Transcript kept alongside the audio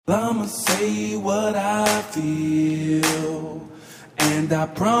I'ma say what I feel, and I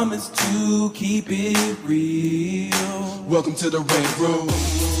promise to keep it real. Welcome to the Red Room.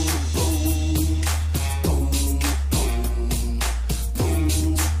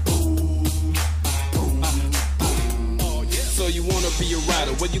 You wanna be a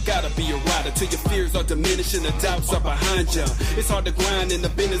rider, well you gotta be a rider till your fears are diminishing, the doubts are behind you. It's hard to grind and the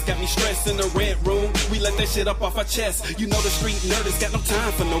business got me stressed. In the Red Room, we let that shit up off our chest. You know the street nerd has got no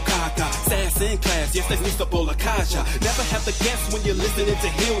time for no caca. Sass in class, yes that's Mr. Bolakaja. Never have to guess when you're listening to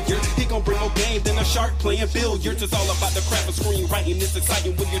Hilliard. He gon' bring more game than a shark playing billiards. It's all about the craft of screenwriting. It's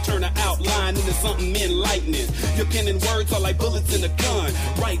exciting when you turn an outline into something enlightening. Your pen and words are like bullets in a gun.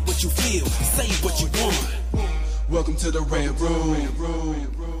 Write what you feel, say what you want. Welcome to the Red Room.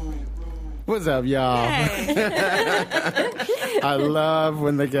 What's up, y'all? Hey. I love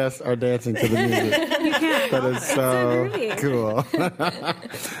when the guests are dancing to the music. You can't. That is so cool.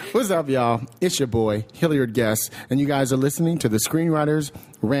 What's up, y'all? It's your boy, Hilliard Guest, and you guys are listening to the Screenwriters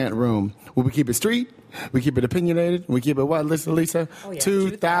Rant Room, where we keep it street, we keep it opinionated, we keep it what, Lisa? Oh, yeah.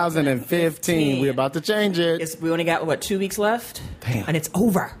 2015. We're about to change it. We only got, 2 weeks left? Damn. And it's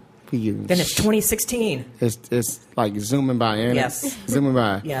over. Then it's 2016. It's like zooming by, ain't Yes. it? Zooming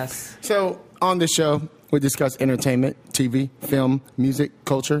by. Yes. So on this show, we discuss entertainment, TV, film, music,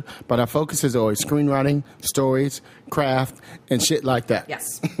 culture, but our focus is always screenwriting, stories, craft, and shit like that.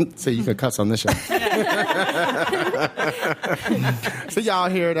 Yes. So you can cuss on this show. So y'all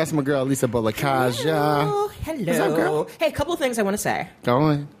here, that's my girl, Lisa Bolakaja. Hello. What's up, girl? Hey, a couple of things I want to say. Go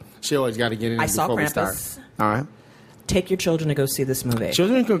on. She always got to get in I saw before we Krampus. start. All right. Take your children to go see this movie.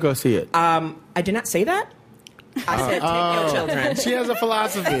 Children can go see it. I did not say that. I said take your children. She has a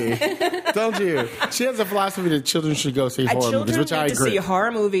philosophy, don't you? She has a philosophy that children should go see horror movies, which I need agree. to see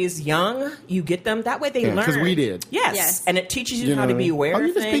horror movies young. You get them that way. They learn because we did. Yes, and it teaches you how to be aware you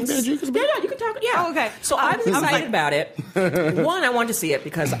of can things. Speak, you can speak. Yeah, you can talk. Yeah. Oh, okay. So I'm excited about it. One, I wanted to see it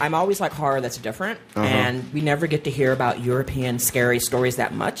because I'm always like horror that's different, and we never get to hear about European scary stories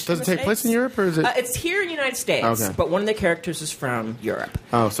that much. Does it take place in Europe or is it? It's here in the United States, Okay. but one of the characters is from Europe.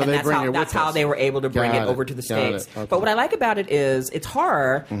 Oh, so And they that's bring how, it with That's how us. they were able to bring Got it over to the Got States. it. Okay. But what I like about it is it's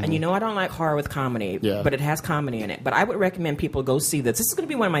horror, and you know I don't like horror with comedy, but it has comedy in it. But I would recommend people go see this. This is going to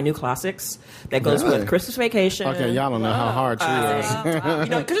be one of my new classics that goes with Christmas Vacation. Okay, y'all don't know how hard she is.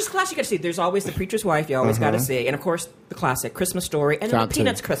 Because there's a class you got to see. There's always The Preacher's Wife you always got to see. And, of course, the classic Christmas Story. And then Got the to.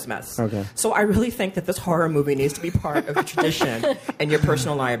 Peanuts Christmas. Okay. So I really think that this horror movie needs to be part of the tradition in your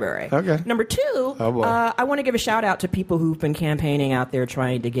personal library. Okay. Number two, boy. I want to give a shout out to people who've been campaigning out there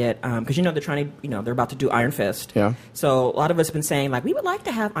trying to get, because they're trying to, they're about to do Iron Fist. Yeah. So a lot of us have been saying, like, we would like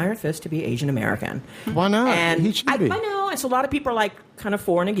to have Iron Fist to be Asian American. Why not? And He should I be. know. And so a lot of people are like kind of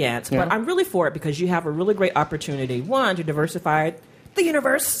for and against. Yeah. But I'm really for it because you have a really great opportunity, one, to diversify the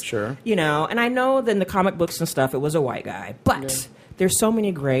universe. Sure. And I know that in the comic books and stuff, it was a white guy. But there's so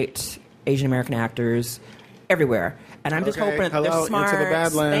many great Asian American actors everywhere. And I'm just hoping that Hello, they're smart. Into the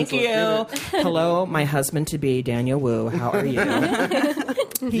Badlands. Thank you. Hello, my husband-to-be, Daniel Wu. How are you?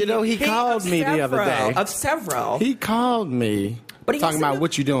 He called me the other day. Of several. He called me. But he talking said, about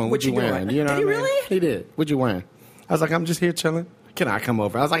what you doing, what you wearing. doing? You know Did he what I mean? really? He did. What you wearing? I was like, I'm just here chilling. Can I come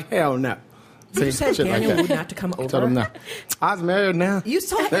over? I was like, hell no. You said shit Daniel like Wu that. not to come over? Told him no. I was married now. You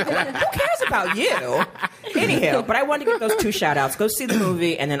saw who cares about you? Anyhow, but I wanted to give those two shout outs. Go see the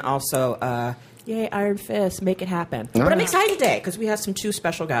movie and then also yay, Iron Fist, make it happen. But I'm excited today because we have two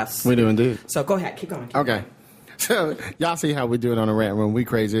special guests. We do indeed. So go ahead, keep going. Okay. So y'all see how we do it on the Rant Room. We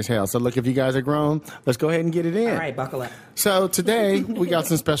crazy as hell. So look, if you guys are grown, let's go ahead and get it in. All right, buckle up. So today, we got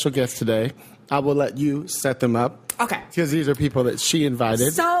some special guests today. I will let you set them up. Okay. Because these are people that she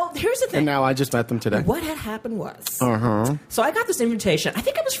invited. So here's the thing. And now I just met them today. What had happened was, Uh-huh. so I got this invitation. I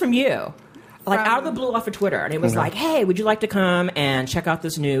think it was from you. Like out of the blue off of Twitter. And it was like, hey, would you like to come and check out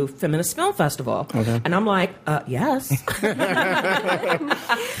this new feminist film festival? Okay. And I'm like, yes.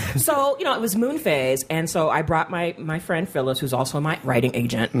 So, it was Moon Phase. And so I brought my friend Phyllis, who's also my writing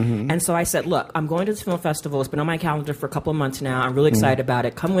agent. And so I said, look, I'm going to this film festival. It's been on my calendar for a couple of months now. I'm really excited about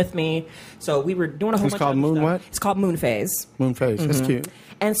it. Come with me. So we were doing a whole It's bunch called of Moon stuff. what? It's called Moon Phase. Moon Face. That's cute.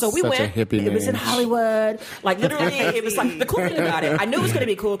 And so we Such went. a hippie It was in name. Hollywood. Like literally, it was like the cool thing about it. I knew it was going to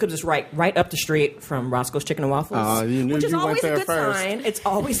be cool because it's right up the street from Roscoe's Chicken and Waffles. Oh, you knew which is you went always there a good first. sign. It's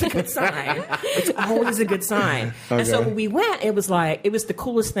always a good sign. It's always a good sign. And so Okay. when we went, it was the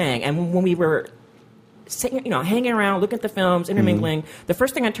coolest thing. And when we were sitting, hanging around, looking at the films, intermingling. The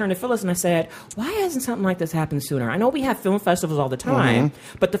first thing I turned to Phyllis and I said, why hasn't something like this happened sooner? I know we have film festivals all the time,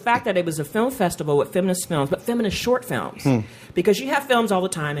 but the fact that it was a film festival with feminist films, but feminist short films, because you have films all the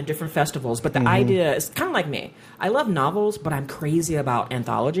time in different festivals, but the idea is kind of like me. I love novels, but I'm crazy about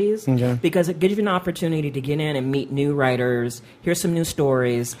anthologies because it gives you an opportunity to get in and meet new writers, hear some new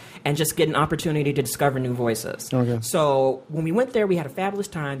stories, and just get an opportunity to discover new voices. So when we went there, we had a fabulous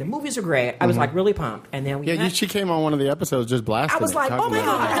time. The movies are great. I was like really pumped. And then she came on one of the episodes just blasting. I was like, oh my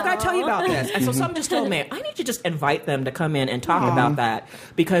God, I got to tell you about this. And so someone just told me, I need to just invite them to come in and talk about that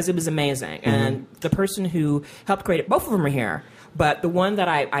because it was amazing. And the person who helped create it, both of them are here. But the one that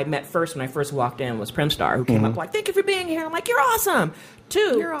I met first when I first walked in was Primstar, who came up like, thank you for being here. I'm like, you're awesome.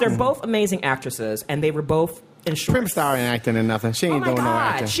 Two, they're both amazing actresses, and they were both in shorts. Primstar ain't acting in nothing. She ain't doing no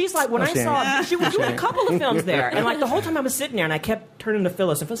acting. She's like, when I saw, she was doing a couple of films there, and like the whole time I was sitting there, and I kept turning to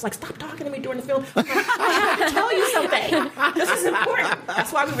Phyllis, and Phyllis like, stop talking to me during the film. I have to tell you something. This is important.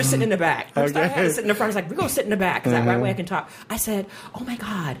 That's why we were sitting in the back. Primstar had to sit in the front. I was like, we're going to sit in the back, because that way I can talk. I said, oh my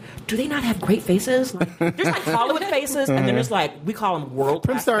God, do they not have great faces? Like, there's like Hollywood faces, and then there's like, we call them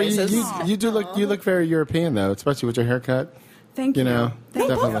world-class faces. Primstar, you look very European, though, especially with your haircut. Thank you.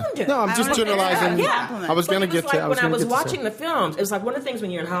 Definitely. No, I'm just generalizing. Yeah. I was going to get to. When I was watching the films, it's like one of the things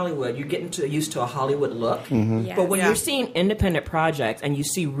when you're in Hollywood, you're getting used to a Hollywood look. Yes. But when you're seeing independent projects and you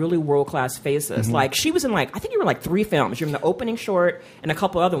see really world class faces, like she was in I think you were like 3 films. You're in the opening short and a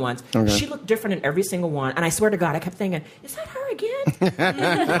couple other ones. She looked different in every single one. And I swear to God, I kept thinking, is that her again?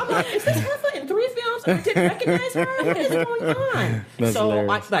 I'm like, is this Heffa in 3 films? And I didn't recognize her. What is going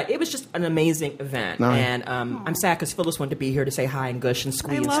on? But it was just an amazing event, and I'm sad because Phyllis wanted to be here to say hi and gush and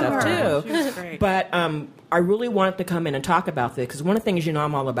squee and stuff too. She was great. But I really wanted to come in and talk about this because one of the things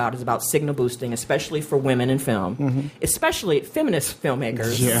I'm all about is about signal boosting, especially for women in film, especially feminist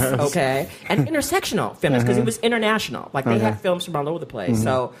filmmakers, okay, and intersectional feminists because it was international. Like they had films from all over the place.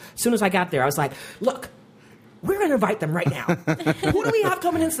 So as soon as I got there, I was like, look. We're going to invite them right now. Who do we have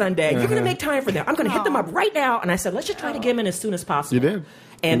coming in Sunday? You're going to make time for them. I'm going to hit them up right now. And I said, let's just try to get them in as soon as possible. You did.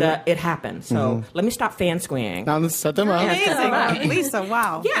 And it happened. So let me stop fan squeeing. Now let's set them up. Amazing. Lisa,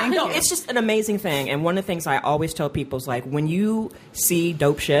 wow. Yeah, it's just an amazing thing. And one of the things I always tell people is like when you see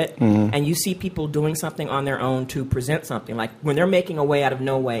dope shit and you see people doing something on their own to present something, like when they're making a way out of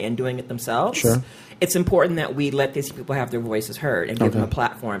no way and doing it themselves, it's important that we let these people have their voices heard and give them a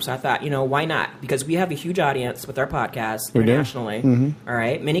platform. So I thought, why not? Because we have a huge audience with our podcast internationally. All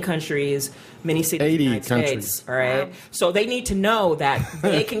right, many countries, many cities, 80 in the United countries. States. All right, so they need to know that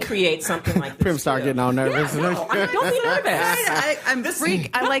they can create something like this. Primstar getting all nervous. Yeah, no, don't be nervous. I'm a freak.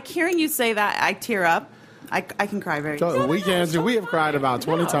 I like hearing you say that. I tear up. I can cry very easily. We have cried about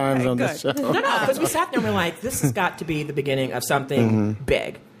 20 times on this show. No, because we sat there and we're like, this has got to be the beginning of something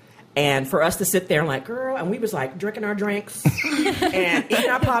big. And for us to sit there and like, girl, and we was like drinking our drinks and eating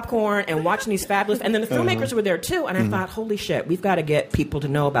our popcorn and watching these fabulous, and then the filmmakers were there too. And I thought, holy shit, we've got to get people to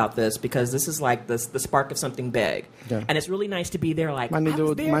know about this because this is like the spark of something big. Yeah. And it's really nice to be there. Like, might need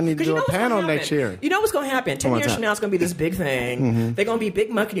to do a panel next year. You know what's going to happen? 10 years from now, it's going to be this big thing. They're going to be big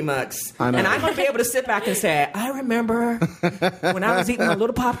muckety mucks, and I'm going to be able to sit back and say, I remember when I was eating a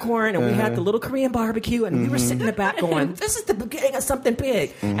little popcorn and we had the little Korean barbecue, and we were sitting in the back going, this is the beginning of something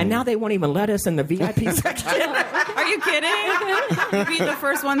big. And now they won't even let us in the VIP section. Are you kidding? We'll be the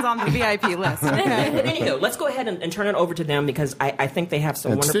first ones on the VIP list. Anywho, let's go ahead and turn it over to them because I think they have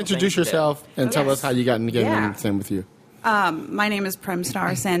some wonderful things. Introduce yourself and tell us how you got into getting in the same with you. My name is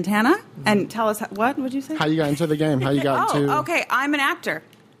Primstar Santana, and tell us what would you say? How you got into the game? How you got into? Okay, I'm an actor.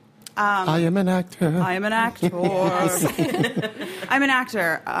 I am an actor. I am an actor. I'm an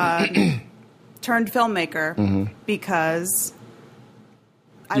actor turned filmmaker because.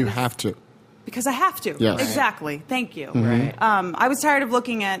 Have to. Because I have to. Yes. Exactly. Thank you. Right. I was tired of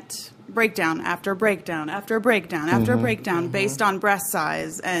looking at breakdown after breakdown after breakdown after breakdown based on breast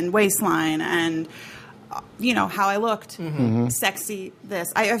size and waistline and, how I looked. Sexy,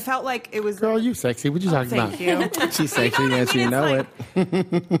 this. I felt like it was... Girl, you sexy. What you talking about? Thank you. She's sexy and she know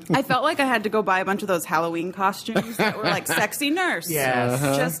it. I felt like I had to go buy a bunch of those Halloween costumes that were like sexy nurse. Yes.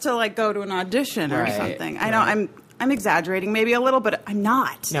 Just to like go to an audition or something. I know I'm exaggerating maybe a little, but I'm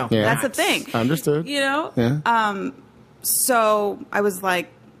not. No. Yeah. That's the thing. Understood. Yeah. So I was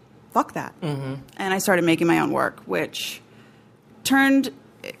like, fuck that. And I started making my own work, which turned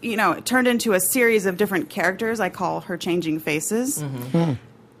into a series of different characters I call Her Changing Faces.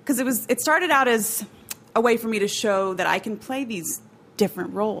 Because it started out as a way for me to show that I can play these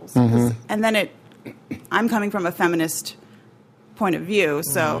different roles. And then I'm coming from a feminist point of view,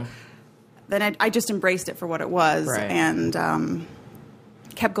 so... Then I just embraced it for what it was, and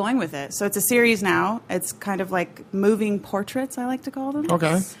kept going with it. So it's a series now. It's kind of like moving portraits, I like to call them.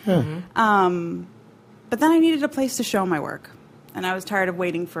 Okay. Yeah. But then I needed a place to show my work. And I was tired of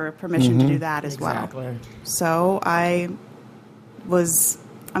waiting for permission to do that as well. So I'm going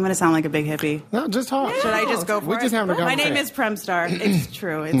to sound like a big hippie. No, just talk. Should I just go for it? We're just having a My conversation. name is Premstar. It's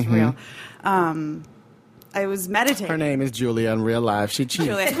true. It's real. I was meditating. Her name is Julia in real life. She cheats.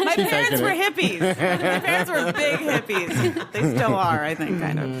 Julia. My She parents faking were it. hippies. My parents were big hippies. They still are, I think,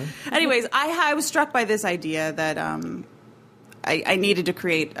 kind of. Anyways, I was struck by this idea that I needed to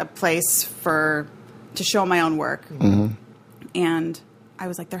create a place to show my own work. And I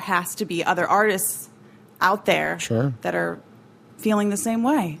was like, there has to be other artists out there that are feeling the same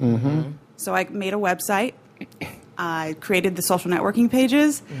way. So I made a website. I created the social networking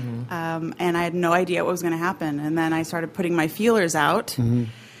pages, and I had no idea what was going to happen. And then I started putting my feelers out,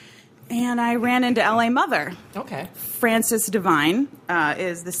 and I ran into LA Mother. Okay. Frances Devine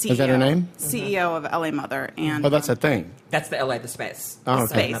is the CEO. Is that her name? CEO of LA Mother. And Oh, that's a thing. That's the LA, the space. Oh,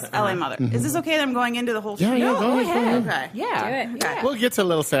 okay. Space, LA Mother. Is this okay that I'm going into the whole Yeah, show? yeah, go ahead. Okay. Yeah. Do it. Okay. We'll get to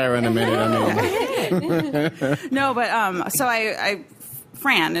little Sarah in a minute. I mean, No, but so I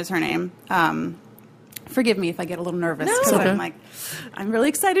Fran is her name. Forgive me if I get a little nervous because okay. I'm like, I'm really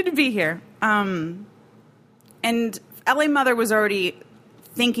excited to be here. And LA Mother was already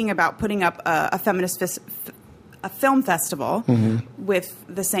thinking about putting up a feminist a film festival with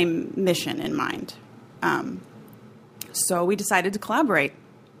the same mission in mind. So we decided to collaborate,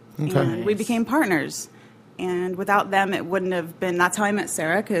 and we became partners. And without them, it wouldn't have been. That's how I met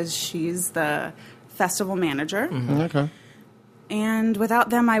Sarah, because she's the festival manager. okay. And without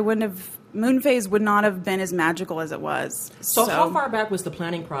them, Moonphase would not have been as magical as it was. So how far back was the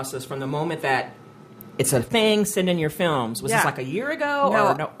planning process from the moment that it's a thing, send in your films? Was this like a year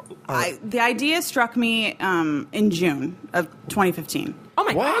ago? The idea struck me in June of 2015. Oh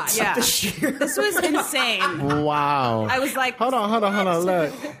my What? God. Yeah. This was insane. Wow. I was like, Hold on.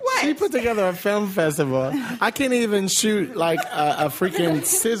 Look. What? She put together a film festival. I can't even shoot like a freaking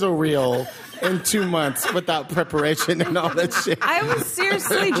sizzle reel in 2 months without preparation and all that shit. I was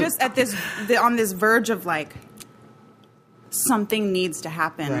seriously just on this verge of like, something needs to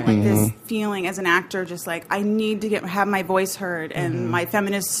happen. Right. Like this feeling as an actor, just like I need to have my voice heard and my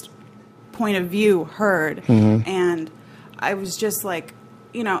feminist point of view heard. And I was just like,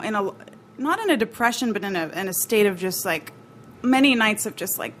 not in a depression, but in a state of just like many nights of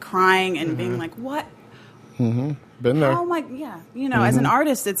just like crying and being like, what? Been there. Oh my, yeah. As an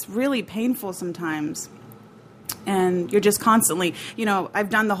artist, it's really painful sometimes. And you're just constantly, I've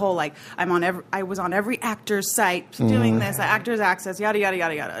done the whole, like, I was on every actor's site doing this, Actors Access, yada, yada,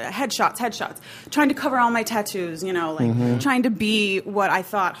 yada, yada, headshots, trying to cover all my tattoos, trying to be what I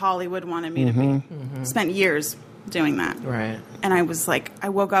thought Hollywood wanted me to be. Spent years doing that. Right. And I was like, I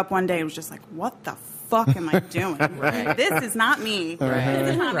woke up one day and was just like, what the fuck am I doing? This is not me. This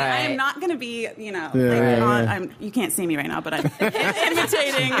is not me. I am not going to be, you can't see me right now, but I'm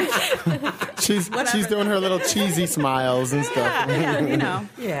imitating. She's doing her little cheesy smiles and stuff.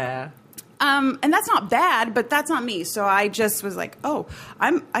 Yeah. And that's not bad, but that's not me. So I just was like,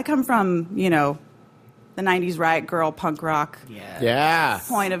 I come from, the 90s riot girl punk rock Yeah.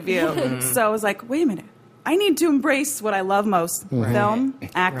 point of view. So I was like, wait a minute. I need to embrace what I love most, film,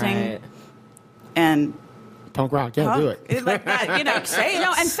 acting, and punk rock. Yeah, do it. Like that,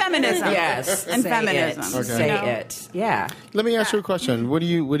 and feminism. Yes. And Say feminism. It. Okay. Say it. Yeah. Let me ask you a question. What do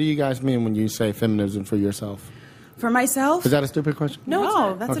you guys mean when you say feminism for yourself? For myself? Is that a stupid question?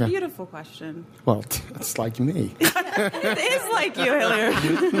 No, that's Okay. a beautiful question. Well, it's like me. It is like you,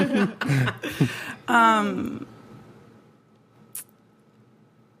 Hilliard.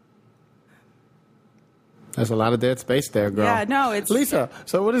 There's a lot of dead space there, girl. Yeah, no, it's Lisa.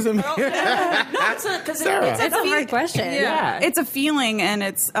 So what does it mean? No, it's Sarah. That's a hard question. Yeah. It's a feeling, and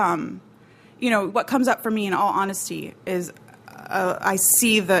it's what comes up for me in all honesty is I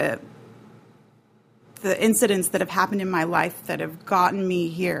see the incidents that have happened in my life that have gotten me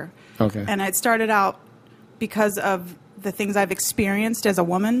here. Okay. And it started out because of the things I've experienced as a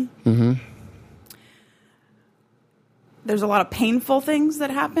woman. There's a lot of painful things that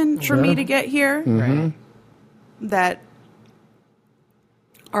happened for me to get here that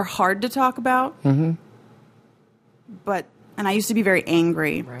are hard to talk about. But I used to be very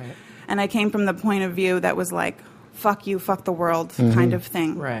angry. Right. And I came from the point of view that was like, fuck you, fuck the world kind of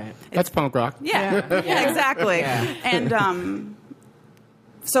thing. Right. That's punk rock. Yeah, exactly. Yeah. And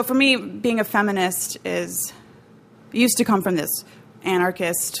so for me, being a feminist used to come from this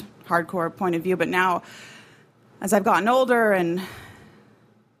anarchist, hardcore point of view, but now, as I've gotten older and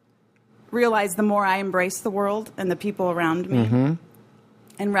realized the more I embrace the world and the people around me,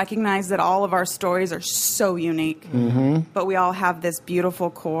 and recognize that all of our stories are so unique, but we all have this beautiful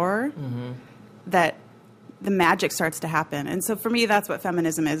core that the magic starts to happen. And so for me, that's what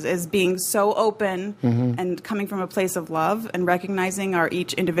feminism is being so open and coming from a place of love and recognizing our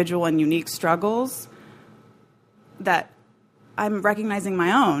each individual and unique struggles, that I'm recognizing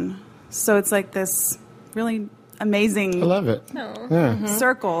my own. So it's like this really amazing I love it.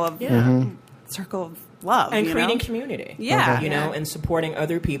 circle of love. And you creating know? community. Yeah. You know, and supporting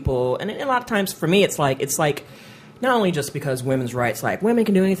other people. And a lot of times for me, it's like not only just because women's rights, like women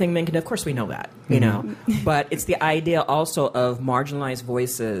can do anything men can do. Of course we know that, you know. But it's the idea also of marginalized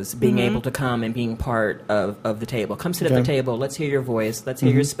voices being able to come and being part of the table. Come sit at the table. Let's hear your voice. Let's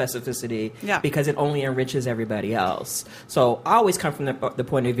hear your specificity. Yeah. Because it only enriches everybody else. So I always come from the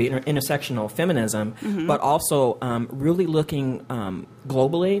point of view intersectional feminism, but also really looking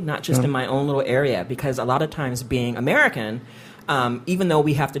globally, not just in my own little area. Because a lot of times being American, even though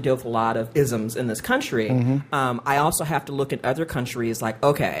we have to deal with a lot of isms in this country, I also have to look at other countries like,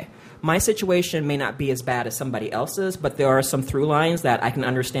 okay, my situation may not be as bad as somebody else's, but there are some through lines that I can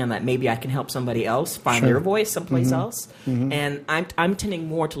understand that maybe I can help somebody else find their voice someplace else. And I'm tending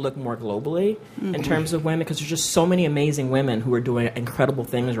more to look more globally in terms of women, because there's just so many amazing women who are doing incredible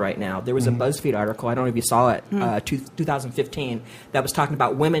things right now. There was a BuzzFeed article, I don't know if you saw it, 2015, that was talking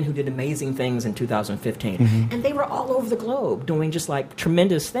about women who did amazing things in 2015. And they were all over the globe doing just like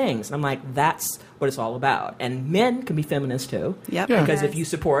tremendous things. And I'm like, that's what it's all about. And men can be feminists too. Yep. Yeah. Because if you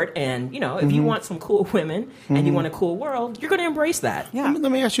support and, you know, if you want some cool women and you want a cool world, you're going to embrace that. Yeah.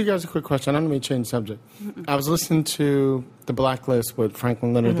 Let me ask you guys a quick question. I don't mean to change the subject. I was listening to The Blacklist with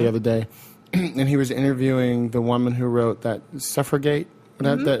Franklin Leonard the other day, and he was interviewing the woman who wrote that Suffragate. I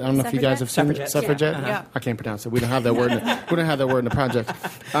don't know if you guys have seen it. Suffragette. Yeah. I can't pronounce it. We don't have that word. We don't have that word in the project.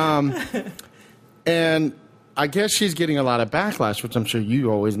 And I guess she's getting a lot of backlash, which I'm sure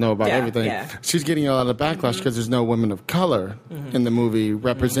you always know about everything. Yeah. She's getting a lot of backlash because there's no women of color in the movie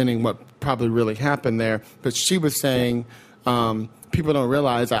representing what probably really happened there. But she was saying, people don't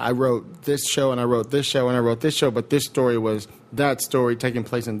realize I wrote this show and I wrote this show and I wrote this show, but this story was that story taking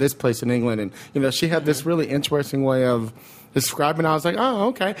place in this place in England. And, you know, she had this really interesting way of describing. I was like, oh,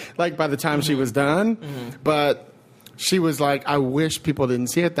 okay. Like by the time she was done. But she was like, I wish people didn't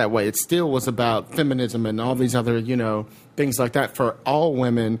see it that way. It still was about feminism and all these other, you know, things like that for all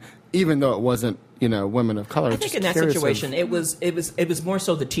women, even though it wasn't, you know, women of color. I think in that situation, it was more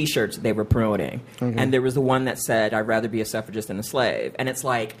so the T-shirts they were promoting, and there was the one that said, "I'd rather be a suffragist than a slave," and it's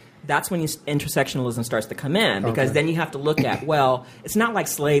like that's when intersectionalism starts to come in, because then you have to look at, well, it's not like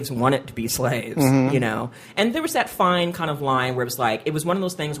slaves wanted to be slaves, you know, and there was that fine kind of line where it was like it was one of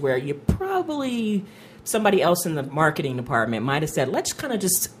those things where you probably. Somebody else in the marketing department might have said, let's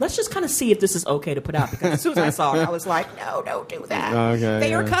just kind of see if this is okay to put out. Because as soon as I saw it, I was like, no, don't do that.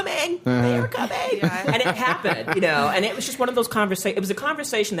 They are coming. They are coming. And it happened, you know. And it was just one of those conversations. It was a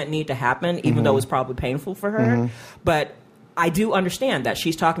conversation that needed to happen, even though it was probably painful for her. But I do understand that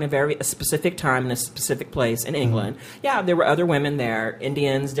she's talking a specific time in a specific place in England. Yeah, there were other women there,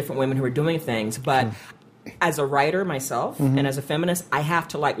 Indians, different women who were doing things. But as a writer myself and as a feminist, I have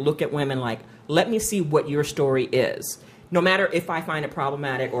to like look at women like, let me see what your story is. No matter if I find it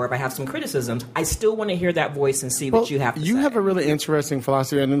problematic or if I have some criticisms, I still want to hear that voice and see what you have to say. You have a really interesting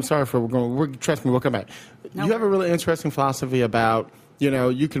philosophy, and I'm sorry for trust me, we'll come back. No. You have a really interesting philosophy about, you know,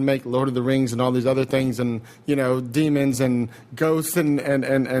 you can make Lord of the Rings and all these other things and, you know, demons and ghosts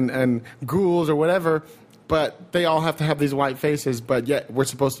and ghouls or whatever, but they all have to have these white faces, but yet we're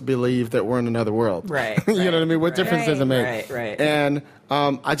supposed to believe that we're in another world. Right. You know what I mean? What difference does it make? Right. And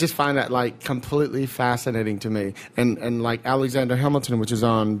I just find that, like, completely fascinating to me. And like, Alexander Hamilton, which is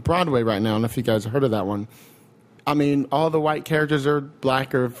on Broadway right now, I don't know if you guys have heard of that one. I mean, all the white characters are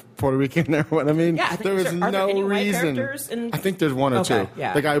black or Puerto Rican or what I mean. Yeah, I think there was no reason. I think there's one or two.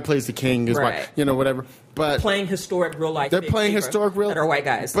 Yeah. The guy who plays the king is white, you know, whatever. But playing historic real life. They're playing historic real that are white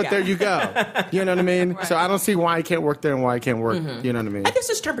guys. But there you go. You know what I mean? So I don't see why it can't work there and why it can't work. You know what I mean? I think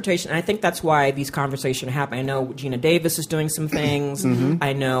it's interpretation. And I think that's why these conversations happen. I know Gina Davis is doing some things.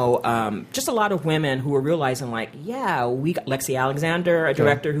 I know just a lot of women who are realizing, like, yeah, we got Lexi Alexander, a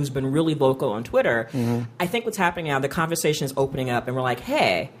director who's been really vocal on Twitter. I think what's happening now, the conversation is opening up, and we're like,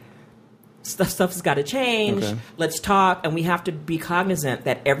 hey, stuff's got to change. Let's talk, and we have to be cognizant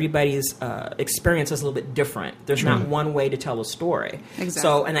that everybody's experience is a little bit different. There's not one way to tell a story. Exactly.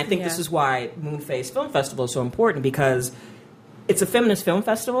 So, and I think this is why Moonface Film Festival is so important, because it's a feminist film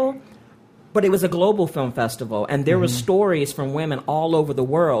festival, but it was a global film festival, and there were stories from women all over the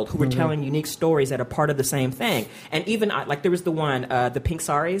world who were telling unique stories that are part of the same thing. And even like there was the one, the Pink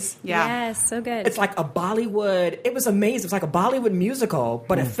Saris. Yeah. Yes, so good. It's like a Bollywood. It was amazing. It was like a Bollywood musical,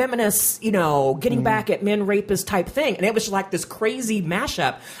 but a feminist, getting back at men rapists type thing. And it was like this crazy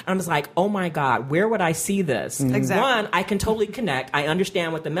mashup. And I was like, oh my God, where would I see this? Exactly. One, I can totally connect. I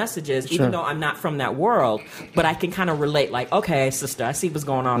understand what the message is, even though I'm not from that world. But I can kind of relate. Like, okay, sister, I see what's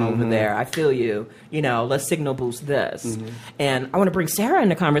going on over there. I feel you. Let's signal boost this. And I want to bring Sarah in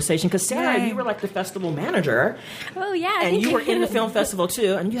the conversation because Sarah, Yay. you were like the festival manager. Oh, yeah. And you were in the film festival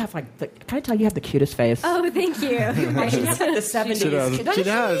too. And you have like, can I tell you have the cutest face? Oh, thank you. She has like the 70s. She does. Doesn't She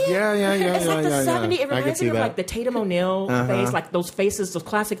does. Yeah. It's like the 70s. It I can reminds see me of that. like the Tatum O'Neal face, like those faces, those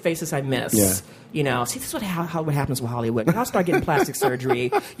classic faces I miss. Yeah. See, this is what happens with Hollywood. When y'all start getting plastic surgery,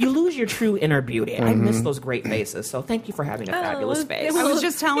 you lose your true inner beauty. I miss those great faces. So thank you for having a fabulous face. I was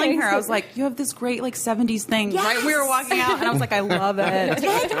just telling her, I was like, you have this great like 70s thing. Yes. Right? We were walking out and I was like, I love it.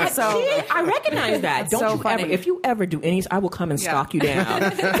 So I recognize that. Don't so you funny. ever, if you ever do any, I will come and stalk you down.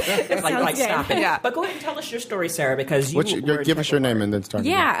 like good. stop it. Yeah. But go ahead and tell us your story, Sarah, because Give us your name and then start.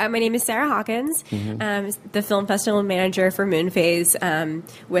 Yeah, my name is Sarah Hawkins, the film festival manager for Moonphase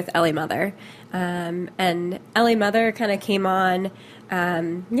with LA Mother. And LA Mother kind of came on,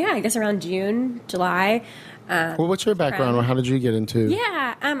 I guess around June, July. Well, what's your background? How did you get into?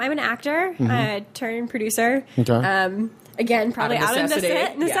 Yeah, I'm an actor turned producer. Okay. Again, probably Out of out of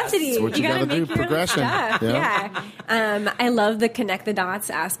necessity. necessity. Yes. That's what you gotta gotta do, make your own progression. stuff. Yeah. I love the connect the dots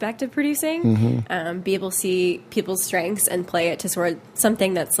aspect of producing. Be able to see people's strengths and play it to sort of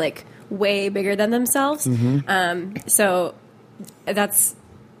something that's like way bigger than themselves. So that's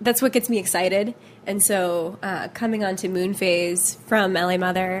what gets me excited. And so coming onto Moonphase from LA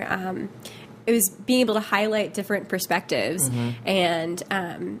Mother, it was being able to highlight different perspectives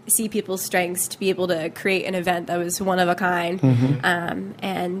and see people's strengths to be able to create an event that was one of a kind.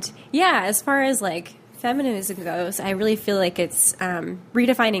 And yeah, as far as like feminism goes, I really feel like it's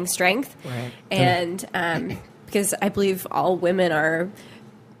redefining strength. Right. And because I believe all women are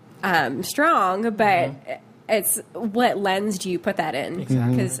strong, but it's what lens do you put that in?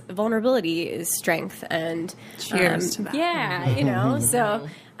 Because vulnerability is strength, and Cheers to that. Yeah, so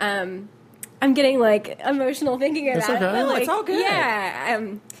I'm getting like emotional thinking of It's that. okay. But, like, It's all good.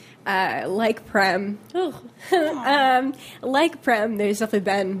 Yeah, like Prem, like Prem. There's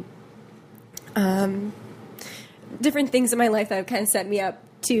definitely been different things in my life that have kind of set me up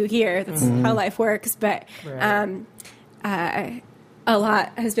to here. That's how life works, but. Right. A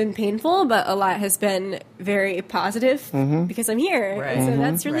lot has been painful, but a lot has been very positive because I'm here. Right. And so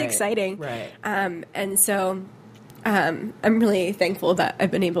that's really Right. exciting. Right. And so I'm really thankful that I've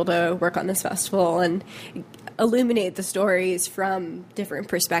been able to work on this festival and illuminate the stories from different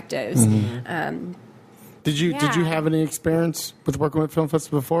perspectives. Did you have any experience with working with film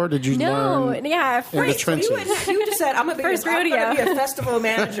festival before? Did you learn? Yeah, in the first, trenches? You just said I'm gonna be First I'm rodeo. gonna be a festival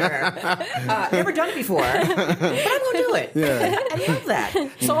manager. Never done it before, but I'm gonna do it. Yeah. I love that.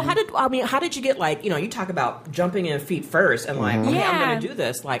 So how did you get like you talk about jumping in feet first and like okay, I'm Yeah. gonna do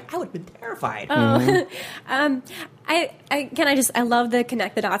this. Like I would have been terrified. I love the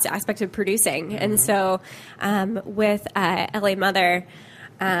connect the dots aspect of producing, and so with LA Mother,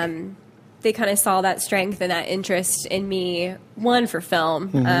 they kind of saw that strength and that interest in me. One for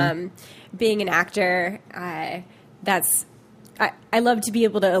film, being an actor, I love to be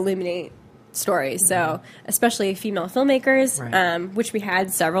able to illuminate stories. So especially female filmmakers, Right. which we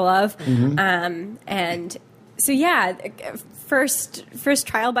had several of, and so yeah, first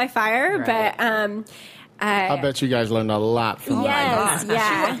trial by fire, Right. but. I bet you guys learned a lot from Yes,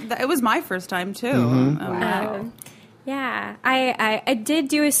 yeah. It was my first time too. Yeah, I did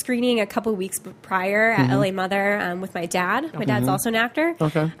do a screening a couple weeks prior at LA Mother with my dad. My dad's also an actor.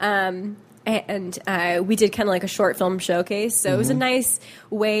 Okay. And we did kind of like a short film showcase. So it was a nice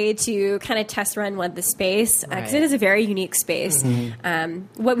way to kind of test run what the space, because it is a very unique space.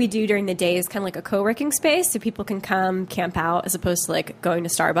 What we do during the day is kind of like a co-working space, so people can come camp out as opposed to like going to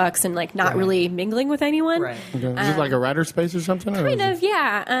Starbucks and like not really mingling with anyone. Right. Okay. Is it like a wrriter space or something? Or Kind is of,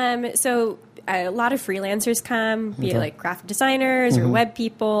 yeah. So a lot of freelancers come, be it like graphic designers or web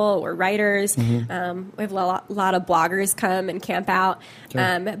people or writers. We have a lot of bloggers come and camp out,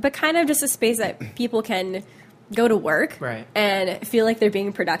 but kind of just a space that people can go to work Right. and feel like they're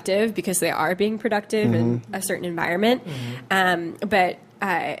being productive because they are being productive in a certain environment. But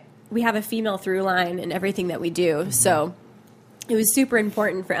we have a female through line in everything that we do. So it was super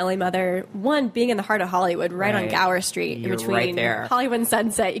important for LA Mother, one, being in the heart of Hollywood, right on Right. Gower Street, You're in between right there. Hollywood and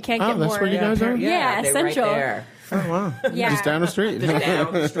Sunset. You can't Oh, get that's more. where you guys are? Yeah, they're Central. Right there. Oh, wow. Yeah. Just down the street. Just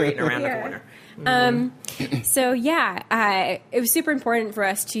down the street and around the corner. So yeah, it was super important for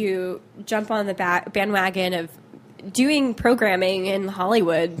us to jump on the bandwagon of doing programming in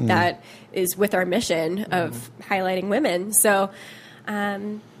Hollywood that is with our mission of highlighting women. So,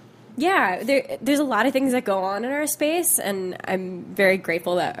 yeah, there's a lot of things that go on in our space, and I'm very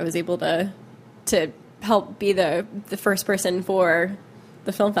grateful that I was able to help be the first person for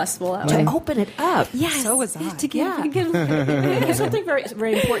the film festival that way. To open it up. Yes. So was I. To get, There's something very,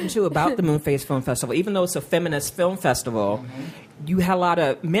 very important too about the Moonface Film Festival. Even though it's a feminist film festival, you had a lot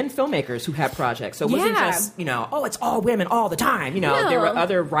of men filmmakers who had projects. So it wasn't Yeah. just, it's all women all the time. No. There were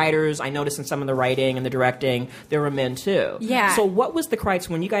other writers. I noticed in some of the writing and the directing, there were men too. Yeah. So what was the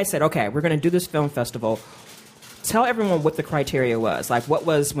criteria when you guys said, okay, we're going to do this film festival? Tell everyone what the criteria was. Like, what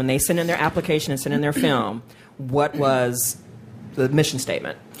was, when they sent in their application and sent in their film, what was the mission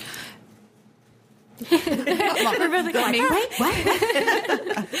statement?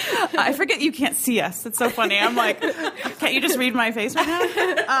 I forget you can't see us. It's so funny. I'm like, can't you just read my face right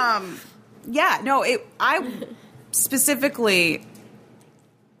now? I specifically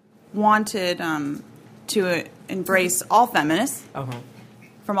wanted to embrace all feminists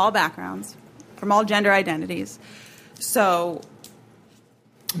from all backgrounds, from all gender identities. So,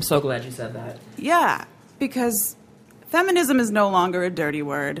 I'm so glad you said that. yeah, because feminism is no longer a dirty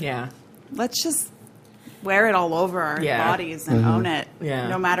word. Yeah. Let's just wear it all over our bodies and own it. Yeah.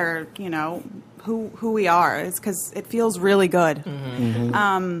 No matter, who we are. It's because it feels really good.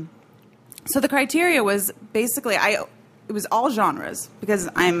 So the criteria was basically, it was all genres, because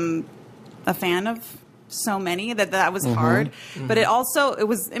I'm a fan of so many that was hard. But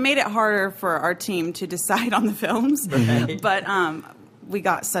it made it harder for our team to decide on the films. Right. But we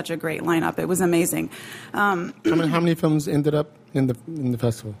got such a great lineup. It was amazing. How many films ended up in the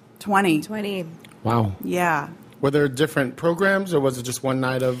festival? 20. 20. Wow. Yeah. Were there different programs, or was it just one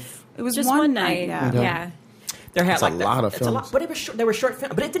night of? It was Just one night. Yeah. Okay. Yeah. There had It's a lot of it's a lot, films. but they were short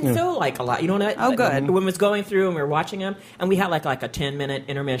films. But it didn't feel like a lot. You know what? Oh, good. When it was going through and we were watching them, and we had like a 10-minute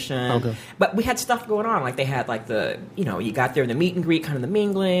intermission. Okay. But we had stuff going on. Like they had like you got there in the meet and greet, kind of the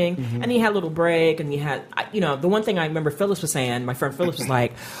mingling, and then you had a little break, and you had the one thing I remember Phyllis was saying. My friend Phyllis was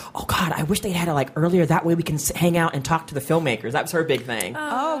like, "Oh God, I wish they had it like earlier. That way we can hang out and talk to the filmmakers." That was her big thing.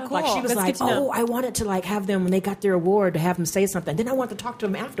 Oh, cool. Like she was That's like, good to know. "Oh, I wanted to like have them when they got their award to have them say something. Then I wanted to talk to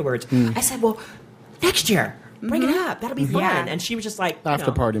them afterwards." I said, "Well, next year." Bring it up. That'll be fun. Yeah. And she was just like...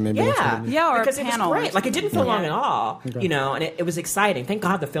 After party, maybe. Yeah. Yeah, or a because it was panel or great. Like, it didn't feel long at all. Okay. And it was exciting. Thank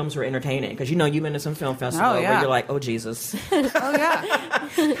God the films were entertaining. Because, you've been to some film festival where yeah. you're like, oh, Jesus. Oh,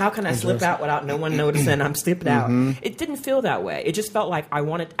 yeah. How can I slip out without no one noticing I'm slipped out? It didn't feel that way. It just felt like I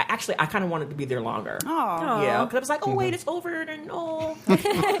kind of wanted to be there longer. Oh, Yeah. Because I was like, oh, wait, it's over. And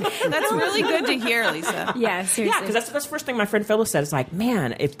that's really good to hear, Lisa. Yeah, seriously. Yeah, because that's the first thing my friend Phyllis said. It's like,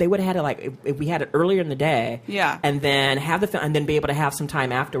 man, if they would have had it, like, if we had it earlier in the day, Yeah. and then have the film, and then be able to have some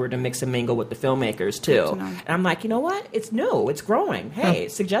time afterward to mix and mingle with the filmmakers too. to know. And I'm like, you know what? It's new, it's growing. Hey,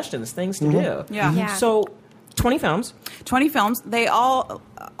 suggestions, things to do. Yeah. Yeah. So, 20 films. 20 films. They all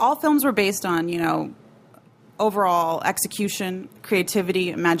films were based on, overall execution,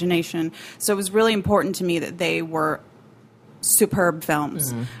 creativity, imagination. So it was really important to me that they were superb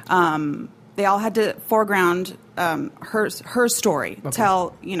films. They all had to foreground her story,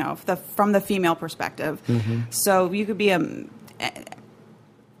 tell from the female perspective. So you could be a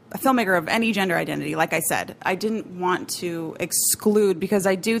filmmaker of any gender identity. Like I said, I didn't want to exclude, because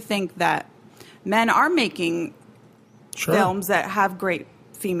I do think that men are making Sure. films that have great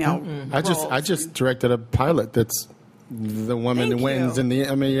female. I roles. just directed a pilot that's the woman Thank that wins you. in the. You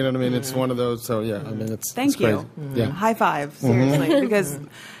know what I mean? It's one of those. So yeah, I mean it's. Thank it's you. crazy. Yeah. High five, seriously, because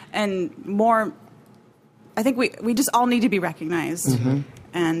and more. I think we just all need to be recognized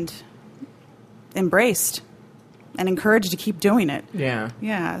and embraced and encouraged to keep doing it. Yeah.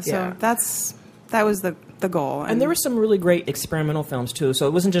 Yeah. So Yeah. that was the goal. And there were some really great experimental films too. So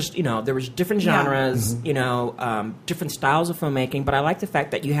it wasn't just there was different Yeah. genres, different styles of filmmaking. But I like the fact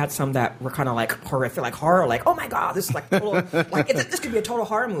that you had some that were kind of like horrific, like horror, like oh my God, this is like total, this could be a total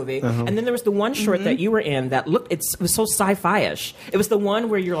horror movie. And then there was the one short that you were in that looked it was so sci-fi-ish. It was the one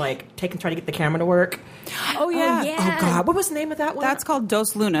where you're like trying to get the camera to work. Oh yeah. Oh God, what was the name of that one? That's called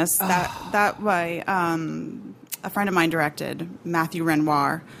Dos Lunas. That by a friend of mine directed, Matthew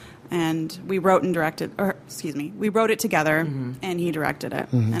Renoir. And we wrote and directed, we wrote it together, and he directed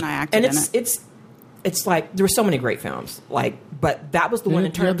it, and I acted and in it. it's like there were so many great films, but that was the one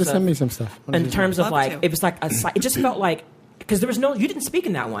in You have terms to send of me some stuff. in terms of Love like to. it was like it just felt like because there was you didn't speak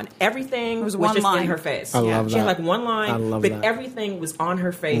in that one. Everything was one just line. in her face. I love She had that. like one line, I love but that. everything was on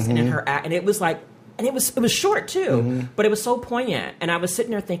her face and in her act, and it was like. And it was short too, but it was so poignant. And I was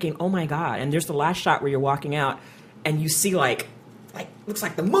sitting there thinking, oh my God. And there's the last shot where you're walking out and you see like looks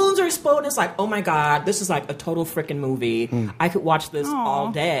like the moons are exploding. It's like, oh my God, this is like a total freaking movie. I could watch this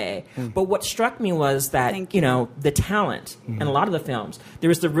all day. But what struck me was that, you know, the talent in a lot of the films, there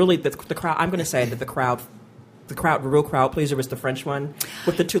was the crowd. I'm going to say that the real crowd pleaser was the French one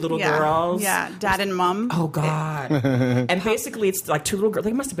with the two little girls. Yeah, dad and mom. Oh, God. And basically, it's like two little girls.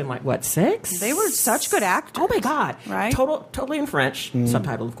 They must have been like, what, 6? They were such good actors. Oh, my God. Right? Totally in French,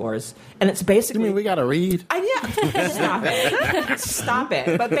 subtitled, of course. And it's basically... You mean we got to read? Yeah. Stop it. Stop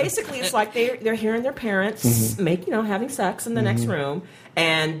it. But basically, it's like they're hearing their parents having sex in the next room.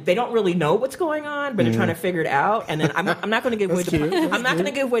 And they don't really know what's going on, but they're trying to figure it out. And then I'm not going to give away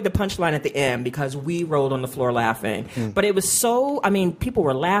the punchline at the end because we rolled on the floor laughing. But it was so. I mean, people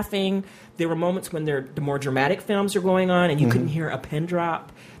were laughing. There were moments when the more dramatic films are going on, and you couldn't hear a pin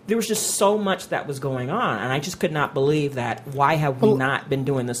drop. There was just so much that was going on, and I just could not believe that. Why have we not been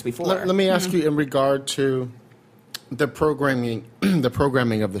doing this before? Let me ask you in regard to the programming,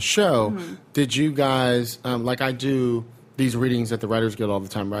 of the show. Did you guys like I do? These readings at the Writers Guild all the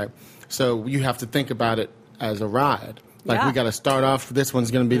time, right? So you have to think about it as a ride. Like we got to start off. This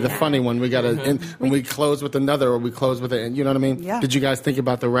one's going to be the funny one. We got to, when we close with another, or we close with it. You know what I mean? Yeah. Did you guys think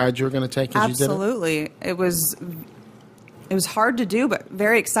about the ride you were going to take as Absolutely. you did it? It was hard to do, but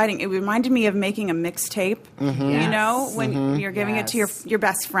very exciting. It reminded me of making a mixtape. You know, when you're giving it to your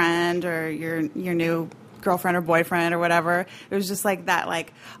best friend or your new girlfriend or boyfriend or whatever. It was just like that,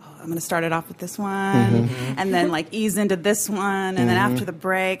 like, I'm going to start it off with this one, and then like ease into this one, and then after the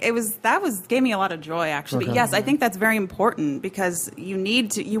break, gave me a lot of joy actually. But yes, I think that's very important because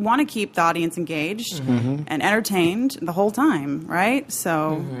you want to keep the audience engaged and entertained the whole time, right?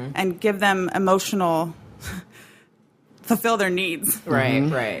 So and give them emotional. Fulfill their needs.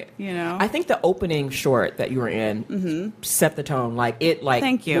 Right. You know? I think the opening short that you were in set the tone.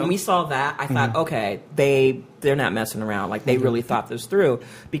 Thank you. When we saw that, I thought, okay, they're not messing around. Like, they really thought this through.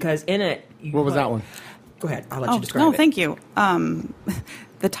 Because in it... What was that one? Go ahead. I'll let you describe it. No, thank you.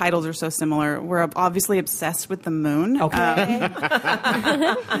 The titles are so similar. We're obviously obsessed with the moon. Okay.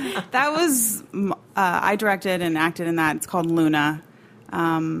 That was... I directed and acted in that. It's called Luna.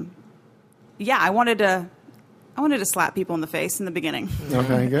 I wanted to slap people in the face in the beginning.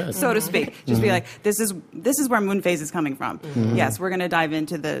 Okay, good. So to speak. Just be like, this is where moon phase is coming from. Yes, we're going to dive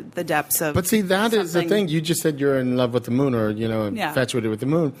into the depths of. But see, that is the thing. You just said you're in love with the moon, or infatuated with the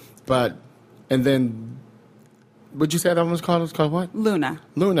moon. And then, what'd you say that one was called? It was called what?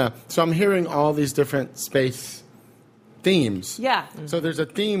 Luna. So I'm hearing all these different space themes. Yeah. So there's a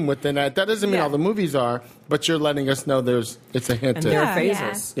theme within that. That doesn't mean all the movies are, but you're letting us know it's a hint. And there are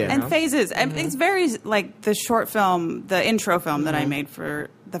phases. Yeah. And phases. And it's very like the short film, the intro film that I made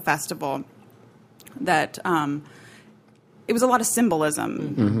for the festival, that it was a lot of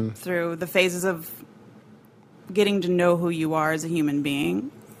symbolism through the phases of getting to know who you are as a human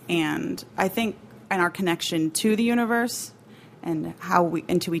being. And I think in our connection to the universe and how we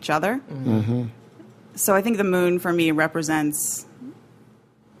into each other. So I think the moon for me represents,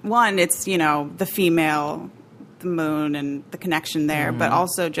 one, it's, the female, the moon and the connection there, but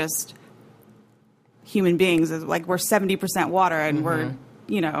also just human beings. Like, we're 70% water and we're,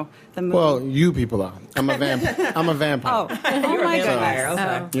 the moon. Well, you people are. I'm a vampire. Oh my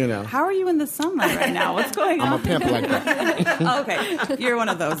goodness. Okay. How are you in the sunlight right now? What's going on? I'm a pimp like that. Okay. You're one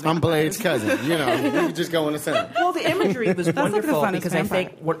of those. I'm Blade's cousin. You can just go in the center. Well, the imagery was wonderful funnest because vampire.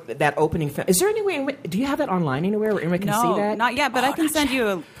 I think that opening film. Is there any way? Do you have that online anywhere where anyone can see that? Not yet, but I can send you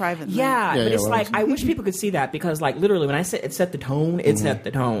a private link. Yeah, but it's well, like I wish people could see that because, like, literally, when I said it set the tone, it set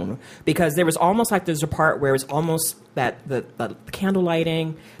the tone because there was almost like there's a part where it's almost that the candle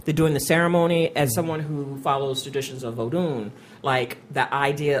lighting, they're doing the ceremony. As someone who follows traditions of Vodun, like the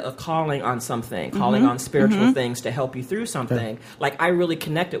idea of calling on something, calling on spiritual things to help you through something, like I really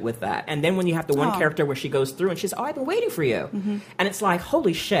connected with that. And then when you have the one character where she goes through and she's, I've been waiting for you. And it's like,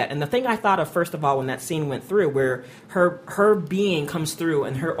 holy shit. And the thing I thought of, first of all, when that scene went through, where her being comes through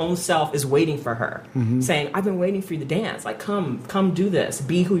and her own self is waiting for her, saying, I've been waiting for you to dance. Like, come do this.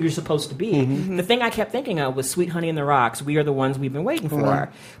 Be who you're supposed to be. The thing I kept thinking of was Sweet Honey in the Rocks. We are the ones we've been waiting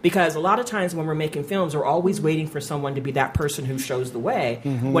for. Because a lot of times when we're making films, we're always waiting for someone to be that person who shows the way.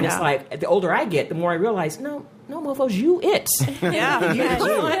 When it's like, the older I get, the more I realize, no, mofos, you it. Yeah.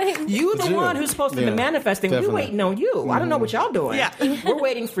 You the one who's supposed to be manifesting. Definitely. We're waiting on you. I don't know what y'all doing. Yeah. We're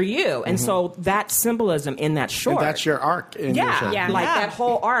waiting for you. And so that symbolism in that short. And that's your arc in your show. Like that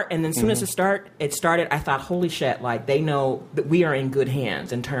whole art. And then as soon as it started, I thought, holy shit, like they know that we are in good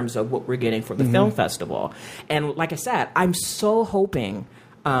hands in terms of what we're getting for the film festival. And like I said, I'm so hoping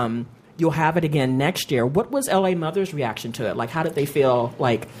you'll have it again next year. What was LA Mother's reaction to it? Like, how did they feel?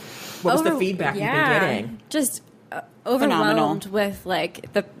 Like, what was the feedback you've been getting? Just overwhelmed with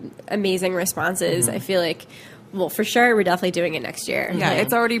like the amazing responses. I feel like, well, for sure, we're definitely doing it next year. Yeah,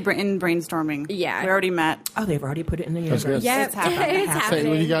 it's already in brainstorming. Yeah. We already met. Oh, they've already put it in the That's universe. good. Yeah, It's happening. it's So, happening.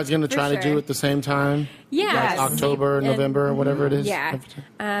 were you guys going to for try to sure. do it the same time? Yeah, Like October, November, whatever it is? Yeah.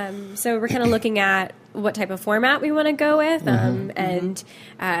 So we're kind of looking at what type of format we want to go with, and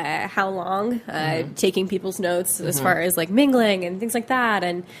how long, taking people's notes as far as like mingling and things like that,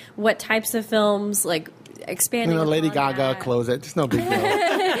 and what types of films, like expanding. Lady upon Gaga that. close it. It's no big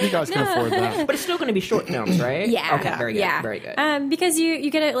deal. You guys can afford that. But it's still going to be short films, right? Yeah. Okay, very good. Yeah. Very good. Because you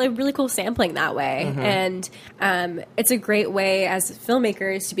get a like, really cool sampling that way. And it's a great way as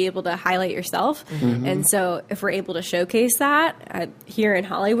filmmakers to be able to highlight yourself. And so if we're able to showcase that here in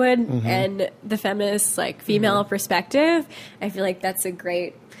Hollywood and the feminist, like, female perspective, I feel like that's a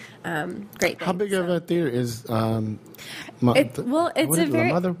great thing. How big of a theater is It's what a is it, very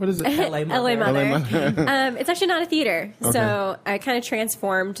La Mother? What is it? LA Mother. LA Mother. LA Mother. It's actually not a theater, so I kind of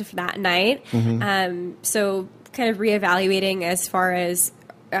transformed for that night. So kind of reevaluating as far as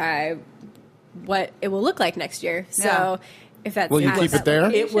what it will look like next year. So Yeah. if that's Will you at keep that it there?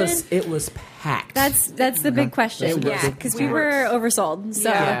 location- It was packed. That's the big question, That's yeah, good. because we were oversold, so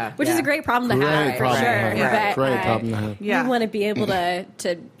Yeah. which is a great problem to have Great for problem to sure. have. Yeah. But Great problem to have. Yeah. we want to be able to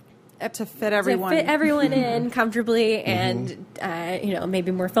fit everyone. to fit everyone in comfortably, and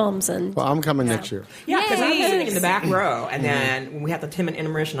maybe more films and. Well, I'm coming next year. Yeah, because I was Yes. sitting in the back row, and then when we had the 10-minute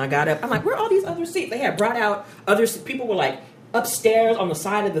intermission, I got up. I'm like, where are all these other seats? They had brought out other people were like upstairs on the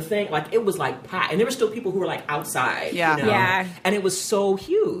side of the thing. Like, it was like packed. And there were still people who were like outside. Yeah. You know? Yeah. And it was so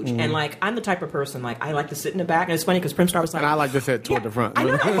huge. And like, I'm the type of person, like, I like to sit in the back. And it's funny because Primstar was like, And I like to sit toward the front. I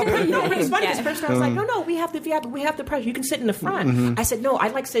know. No, but it's funny because Yeah. Primstar was like, no, we have the pressure. You can sit in the front. I said, no, I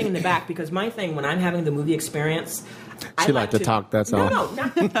like sitting in the back because my thing when I'm having the movie experience, I She like to talk, that's all. No,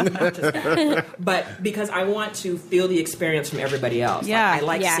 not just that. But because I want to feel the experience from everybody else. Yeah. Like, I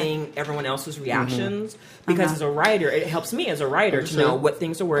like Yeah. seeing everyone else's reactions because as a writer, it helps me as a writer to know what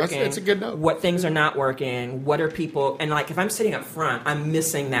things are working, That's a good note. what things are not working, what are people, and like if I'm sitting up front, I'm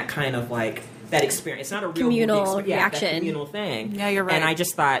missing that kind of like that experience. It's not a real Communal movie experience. Yeah, that reaction. communal thing. Yeah, you're right. And I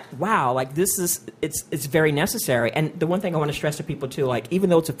just thought, wow, like this is it's very necessary. And the one thing I want to stress to people too, like even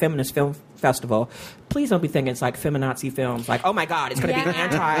though it's a feminist film festival, please don't be thinking it's like feminazi films. Like, oh my God, it's going to be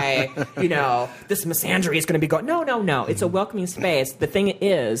anti, this misandry is going to be going. No. It's a welcoming space. The thing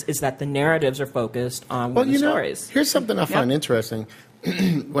is that the narratives are focused on women's stories. Here's something I find interesting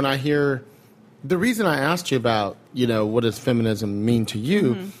when I hear. The reason I asked you about, what does feminism mean to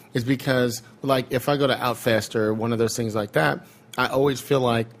you is because, like, if I go to Outfest or one of those things like that, I always feel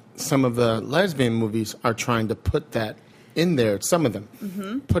like some of the lesbian movies are trying to put that in there. Some of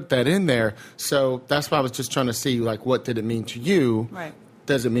them put that in there. So that's why I was just trying to see, like, what did it mean to you? Right.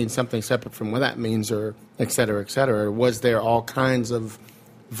 Does it mean something separate from what that means, or et cetera, et cetera? Or was there all kinds of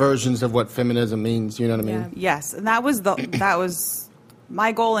versions of what feminism means? You know what I mean? Yes, and that was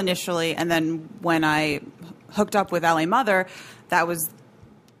my goal initially, and then when I hooked up with LA Mother,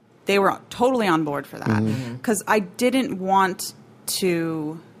 they were totally on board for that because I didn't want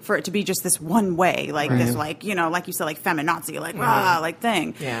for it to be just this one way, like this, like like you said, like feminazi, like rah, like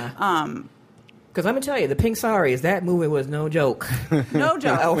thing. Yeah. Because I'm gonna tell you, the Pink Saris, that movie was no joke. No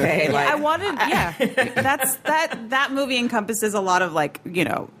joke. Okay, Yeah, like- I wanted. Yeah, that movie encompasses a lot of like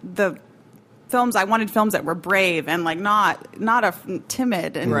the films. I wanted films that were brave and like not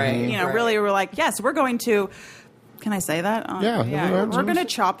timid and Right, right. really were like, yes, we're going to. Can I say that? Yeah. We're going to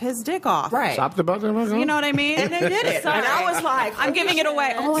chop his dick off. Right. Stop the button. You know what I mean? And they did it. Sorry. And I was like, I'm giving it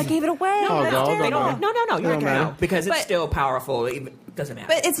away. Oh, I gave it away. Oh, That's no, terrible. don't No, you're Don't not gonna matter. know because it's But- still powerful. It doesn't matter.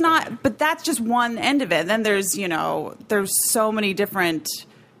 But it's not. But that's just one end of it. Then there's there's so many different.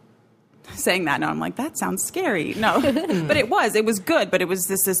 Saying that now, I'm like, that sounds scary. No, but it was good. But it was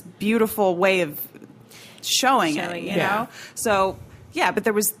this beautiful way of showing it. Showing You it. know. So yeah, but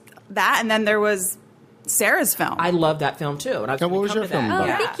there was that, and then there was Sarah's film. I love that film too. And I was Now, what gonna was come your to that. film Oh, about?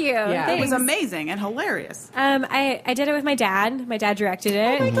 Yeah. thank you. Yeah. it was Thanks. amazing and hilarious. I did it with my dad. My dad directed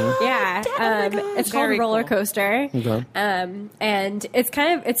it. Yeah. It's called Very Roller cool. Coaster. Okay. And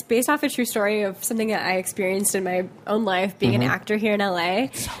it's based off a true story of something that I experienced in my own life being an actor here in LA.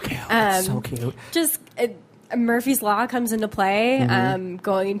 So cute. It's so cute. Just Murphy's Law comes into play.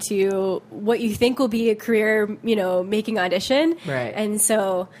 Going to what you think will be a career, making audition. Right. And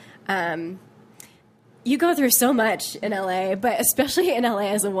so, you go through so much in LA, but especially in LA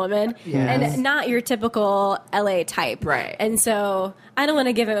as a woman, Yes. and not your typical LA type. Right. And so I don't want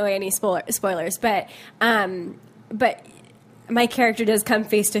to give away any spoilers, but my character does come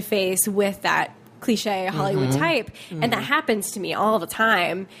face to face with that cliche Hollywood type, and that happens to me all the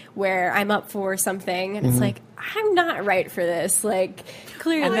time where I'm up for something and it's like, I'm not right for this, like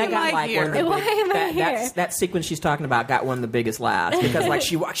clearly. And that got like one of the Why am I here? that sequence she's talking about got one of the biggest laughs because like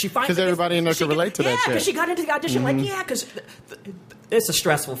she finds because everybody in there can relate to that shit. Because she got into the audition because it's a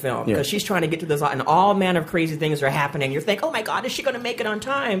stressful film because she's trying to get to this and all manner of crazy things are happening. You're thinking, oh my God, is she going to make it on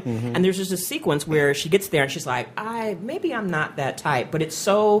time? And there's just a sequence where she gets there and she's like, maybe I'm not that type, but it's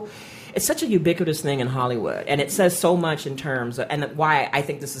such a ubiquitous thing in Hollywood, and it says so much in terms of, and why I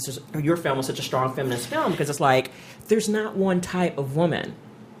think this is just, your film is such a strong feminist film, because it's like there's not one type of woman,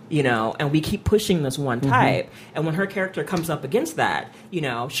 and we keep pushing this one type, and when her character comes up against that,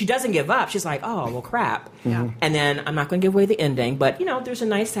 she doesn't give up. She's like, oh well, crap, and then I'm not going to give away the ending, but there's a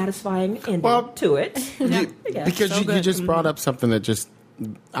nice, satisfying ending to it. Because you just brought up something that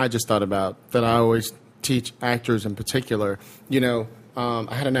I just thought about that I always teach actors in particular.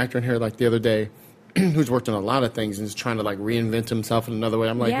 I had an actor in here like the other day who's worked on a lot of things and is trying to like reinvent himself in another way.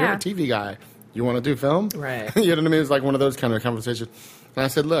 I'm like, you're a TV guy. You want to do film? Right. You know what I mean? It's like one of those kind of conversations. And I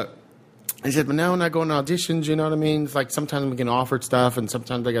said, look, he said, but now when I go on auditions, you know what I mean? It's like sometimes we get offered stuff and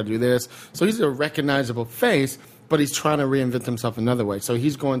sometimes I got to do this. So he's a recognizable face, but he's trying to reinvent himself another way. So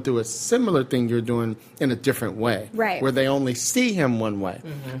he's going through a similar thing you're doing in a different way. Right. Where they only see him one way.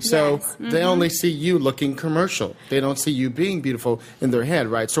 So they only see you looking commercial. They don't see you being beautiful in their head,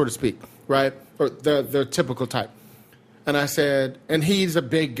 right, so to speak, right? Or their typical type. And I said, and he's a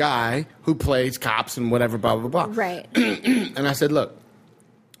big guy who plays cops and whatever, blah, blah, blah. Right. And I said, look,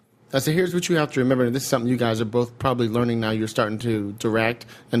 here's what you have to remember, and this is something you guys are both probably learning now. You're starting to direct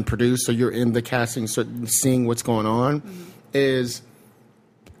and produce, so you're in the casting, seeing what's going on, is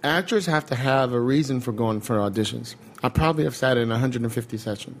actors have to have a reason for going for auditions. I probably have sat in 150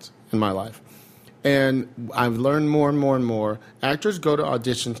 sessions in my life. And I've learned more and more and more. Actors go to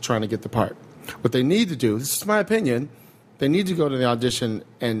auditions trying to get the part. What they need to do, this is my opinion, they need to go to the audition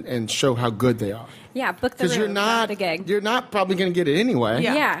and show how good they are. Yeah, book the room. Because you're not probably going to get it anyway.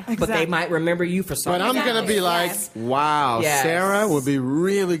 Yeah. Exactly. But they might remember you for something. But I'm going to be like, wow, Sarah would be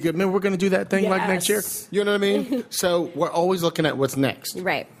really good. Man, we're going to do that thing like next year. You know what I mean? So we're always looking at what's next.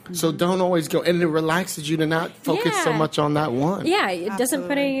 Right. So don't always go. And it relaxes you to not focus so much on that one. Yeah, it doesn't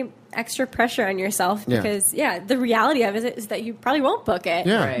put any extra pressure on yourself because, the reality of it is that you probably won't book it.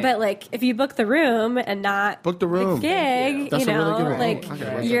 Yeah. Right. But, like, if you book the room and not book the room. the gig, That's a really good one.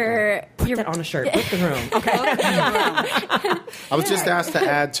 like, you're that on a shirt. Book the room. Okay. I was just asked to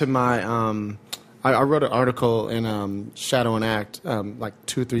add to my. I wrote an article in Shadow and Act like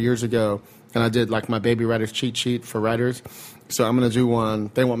 2 or 3 years ago, and I did like my baby writer's cheat sheet for writers. So I'm going to do one.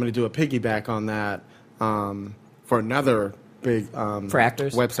 They want me to do a piggyback on that for another big for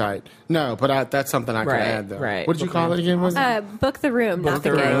actors website. No, but that's something I could add though. Right. What did you call it again? Was it? book the room, not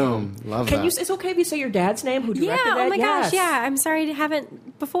the gig. Love Can that. you? It's okay if you say your dad's name who directed that. Oh my gosh, yeah. I'm sorry I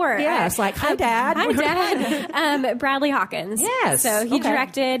haven't before. Yeah, it's like, hi, Dad. Hi, Dad. Bradley Hawkins. Yes. So he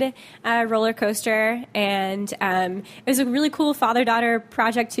directed Roller Coaster, and it was a really cool father-daughter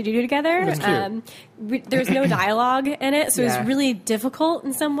project to do together. That's cute. There was no dialogue in it, so it was really difficult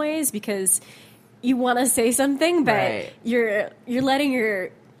in some ways because you want to say something, but you're letting your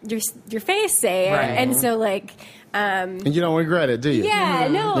face say it, and so like. And you don't regret it, do you? Yeah,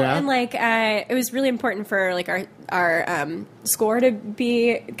 no, and like it was really important for like our score to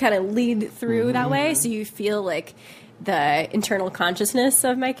be kind of lead through that way, so you feel like the internal consciousness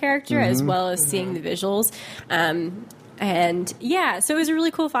of my character as well as seeing the visuals. And yeah, so it was a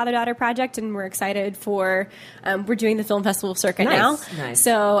really cool father-daughter project, and we're excited for we're doing the film festival circuit now. Nice.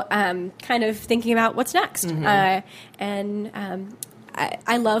 So kind of thinking about what's next,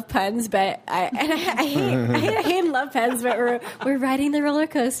 I love puns, but I hate and love puns, but we're riding the roller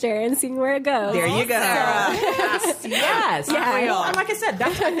coaster and seeing where it goes. There you go. Yes. And like I said,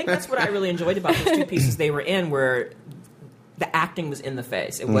 I think that's what I really enjoyed about those two pieces they were in, where the acting was in the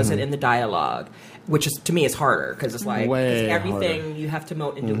face. It wasn't in the dialogue, which is to me is harder because it's like it's everything harder. You have to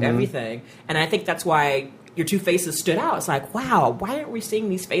moat and do everything, and I think that's why your two faces stood out. It's like, wow, why aren't we seeing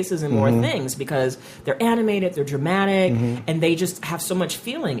these faces in more things? Because they're animated, they're dramatic, and they just have so much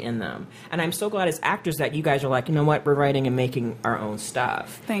feeling in them. And I'm so glad as actors that you guys are like, you know what, we're writing and making our own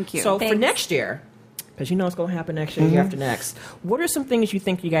stuff. Thank you. So for next year, because you know it's going to happen next year, year after next, what are some things you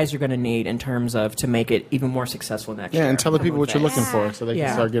think you guys are going to need in terms of to make it even more successful next year? Yeah, and tell the people what you're looking for so they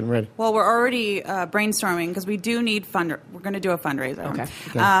can start getting ready. Well, we're already brainstorming because we do need we're going to do a fundraiser. Okay.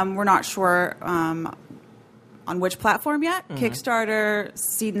 We're not sure on which platform yet. Kickstarter,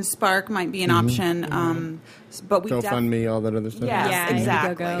 Seed and Spark might be an option. But we GoFundMe, all that other stuff. Yes,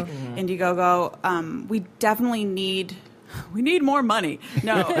 exactly. Indiegogo. Indiegogo. We definitely need we need more money.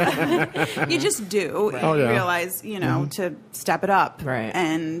 No, you just do. Oh, yeah. You realize, to step it up Right.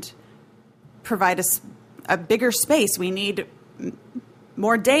 and provide us a bigger space. We need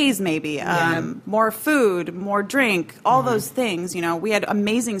more days, maybe, more food, more drink, all those things. We had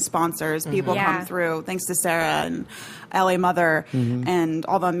amazing sponsors, people Yeah. come through, thanks to Sarah and LA Mother and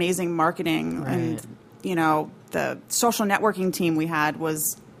all the amazing marketing. And, the social networking team we had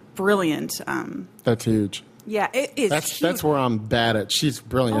was brilliant. That's huge. Yeah, it is. That's where I'm bad at. She's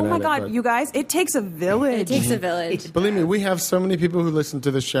brilliant Oh at my it. God, but- you guys, it takes a village. It takes a village. Believe me, we have so many people who listen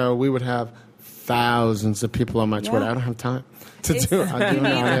to the show. We would have thousands of people on my Twitter. I don't have time to do it. I do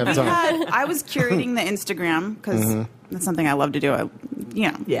not have time. I was curating the Instagram because that's something I love to do.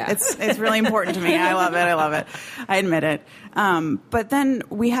 Yeah. It's really important to me. I love it. I admit it. But then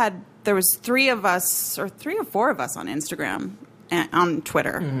there was 3 of us, or 3 or 4 of us on Instagram and on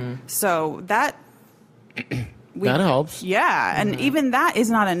Twitter. So that That helps. Yeah, and even that is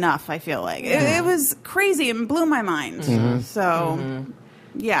not enough. I feel like it was crazy and blew my mind. So,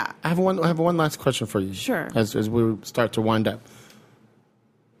 yeah. I have one last question for you. Sure. As we start to wind up.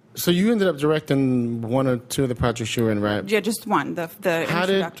 So you ended up directing 1 or 2 of the projects you were in, right? Yeah, just one, the How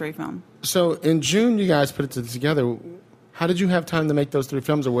did- introductory film. So in June, you guys put it together. How did you have time to make those 3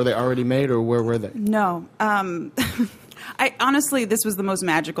 films, or were they already made, or where were they? No. I honestly, this was the most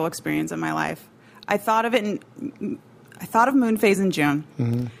magical experience of my life. I thought of Moonphase in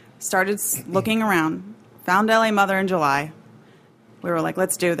June. Started looking around. Found LA Mother in July. We were like,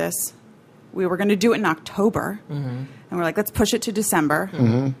 let's do this. We were going to do it in October. And we're like, let's push it to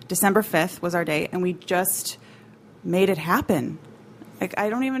December. December 5th was our date. And we just made it happen. Like, I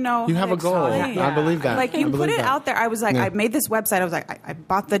don't even know. You how have to a goal. explain. I believe that. Like, I you put believe it that. out there. I was like, Yeah. I made this website. I was like, I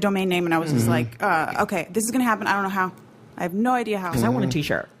bought the domain name, and I was just like, okay, this is going to happen. I don't know how. I have no idea how. I want a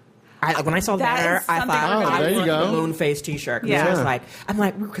T-shirt. When I saw the That banner, is I something thought, we're gonna there I you want go. the Moonphase T-shirt. Yeah. I'm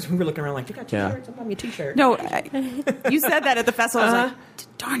like, because we were looking around like, you got T-shirts? I'm buying me a T-shirt. No, you said that at the festival. I was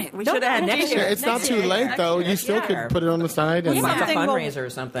like, darn it, we should have had next T-shirts. year. It's not too late, though. You still could put it on the side. And It's like a Something will- fundraiser or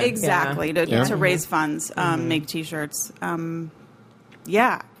something. Exactly, Yeah. to raise funds, make T-shirts.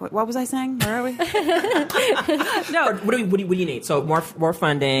 Yeah. What was I saying? Where are we? Or what do you need? So more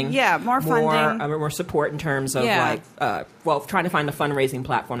funding. Yeah, more funding. More support in terms of Yeah. trying to find a fundraising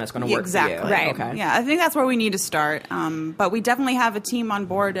platform that's going to work Exactly. for you. Right. Okay. Yeah, I think that's where we need to start. But we definitely have a team on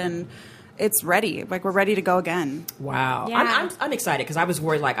board, and it's ready. Like, we're ready to go again. Wow. Yeah. I'm excited because I was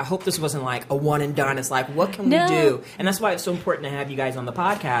worried, like, I hope this wasn't like a one and done. It's like, what can No. we do? And that's why it's so important to have you guys on the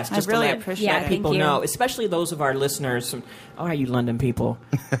podcast. I Just really to let, appreciate let it. people Thank you. know, especially those of our listeners. Oh, are you London people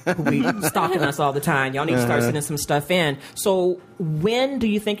who be stalking us all the time? Y'all need to start sending some stuff in. So when do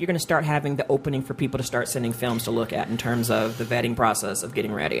you think you're going to start having the opening for people to start sending films to look at in terms of the vetting process of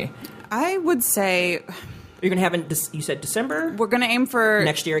getting ready? I would say You're going to have you said December? we're going to aim for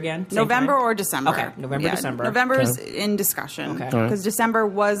Next year again? Same November time? or December. Okay, November, December. November is in discussion Okay. because December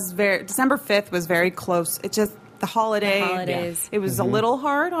 5th was very close. It just the holiday. The holidays. It was a little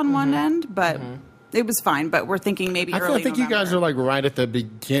hard on one end, but it was fine. But we're thinking maybe I early think you guys November. are like right at the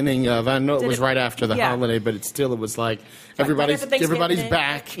beginning of. I know it Did was it- right after the yeah. holiday, but it was like everybody's after Thanksgiving.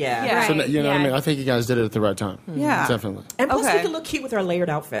 back. Yeah. Yeah. So Right, you know what I yeah. mean. I think you guys did it at the right time. Yeah. Definitely. And plus, Okay. we can look cute with our layered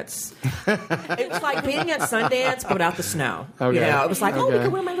outfits. It's like being at Sundance, but without the snow. Okay. You know, it was like, oh, we Okay.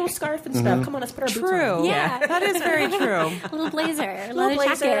 can wear my little scarf and stuff. Come on, let's put our boots True. on. Yeah. That is very true. A little blazer, a Little leather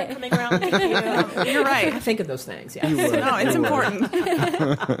blazer jacket. coming around. You're right. I think of those things. Yeah. No, it's important.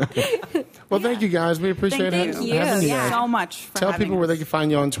 Well, thank you guys. We appreciate Thank having you you Yeah. guys. so much for Tell having people where they us. can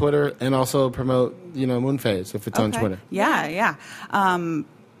find you on Twitter and also promote, Moonphase if it's on Okay. Twitter. Yeah.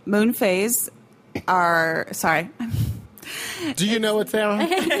 Moonphase sorry. Do you know it, Sarah?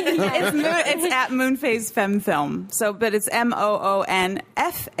 It's at Moonphase Femme Film. So, but it's MOONFAZE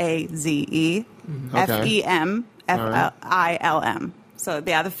FEMFILM. So,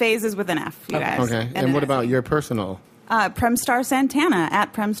 yeah, the phase is with an F, you guys. Okay. And what about your personal? Premstar Santana,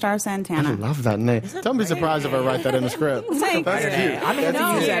 at Premstar I Santana. love that name. Don't be surprised if I write that in the script. Thanks. That's cute. I'm going to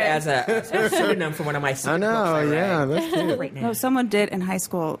have to use that as a pseudonym for one of my I secret know, books I yeah, write. that's cute. Right now. No, someone did in high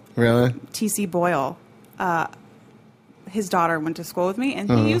school. Really? T.C. Boyle. His daughter went to school with me, and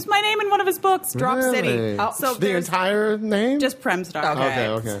he used my name in one of his books, Drop Really? City. So the there's entire name? just Premstar.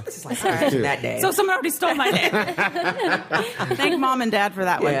 Okay. This is like that day. So someone already stole my name. Thank mom and dad for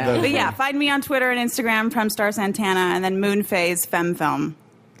that one. Yeah. But yeah, find me on Twitter and Instagram, Premstar Santana, and then Moonphase Femme Film.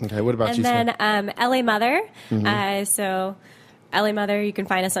 Okay, what about And you, then Sarah? LA Mother. So LA Mother, you can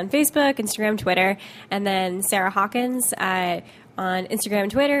find us on Facebook, Instagram, Twitter. And then Sarah Hawkins on on Instagram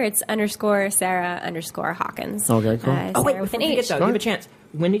and Twitter, it's _Sarah_Hawkins. Okay, cool. Oh, wait, Sarah with before an we H. get though, give a chance.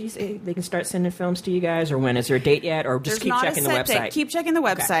 When did you say they can start sending films to you guys, or when? Is there a date yet, or just There's keep not checking a the set date. website? Keep checking the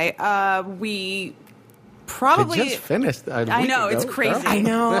website. We They probably just finished. I know, it's crazy. I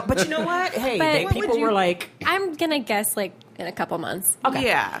know, but you know what? Hey, But- people were like, I'm going to guess like in a couple months. okay.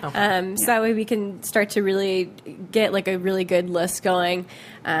 Yeah. So that way we can start to really get like a really good list going.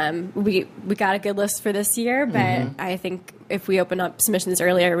 We got a good list for this year, but I think if we open up submissions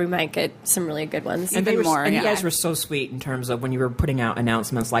earlier, we might get some really good ones. And, they Even were, more, and you yeah. guys were so sweet in terms of when you were putting out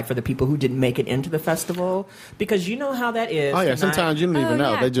announcements, like for the people who didn't make it into the festival, because you know how that is. Oh yeah, and sometimes you don't even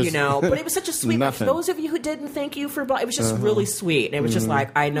know. yeah. They just you know, but it was such a sweet. Nothing. For those of you who didn't, thank you for. It was just really sweet. And it was just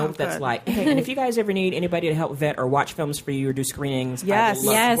like I know what that's good. like. Hey, and if you guys ever need anybody to help vet or watch films for you or do screenings, Yes. I would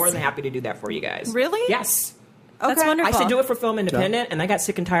love, Yes. more than happy to do that for you guys. Really? Yes. That's Okay. wonderful. I said do it for Film Independent, and I got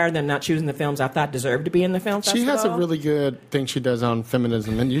sick and tired of them not choosing the films I thought deserved to be in the film She festival. has a really good thing she does on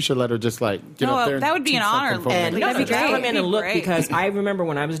feminism, and you should let her just like get No, up there. And that would be teach an honor. something for And me. That'd be just great. come in and That'd be look great. because I remember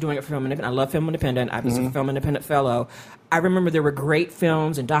when I was doing it for Film Independent. I love Film Independent. I was a Film Independent fellow. I remember there were great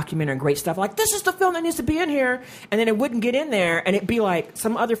films and documentary and great stuff. Like this is the film that needs to be in here, and then it wouldn't get in there, and it'd be like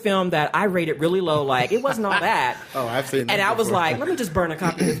some other film that I rated really low. Like it wasn't all that. Oh, I've seen that And I was before. like, let me just burn a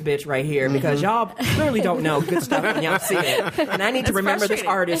copy of this bitch right here because y'all clearly don't know good stuff when y'all see it, and I need to remember this frustrating.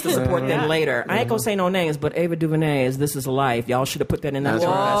 artist to support them later. I ain't gonna say no names, but Ava DuVernay's "This Is a Life." Y'all should have put that in that That's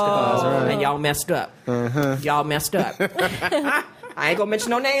film right. festival, That's right. and y'all messed up. Y'all messed up. I ain't gonna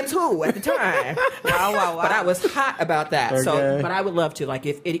mention no names who at the time. Wow. But I was hot about that. So, Okay. but I would love to. Like,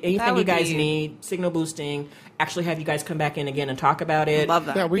 if anything That you would guys be- need, signal boosting, actually have you guys come back in again and talk about it. Love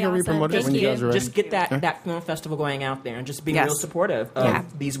that. Yeah, we can Be awesome. re-promote it Just when you guys are ready. Just get that film festival going out there and just being Yes. real supportive of Yeah.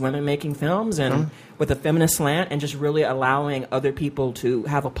 these women making films and with a feminist slant and just really allowing other people to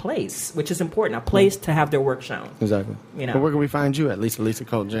have a place, which is important, a place to have their work shown. Exactly. You know. Well, where can we find you at? Lisa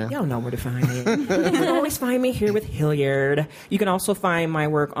Colt Jam. Y'all know where to find me. You can always find me here with Hilliard. You can also find my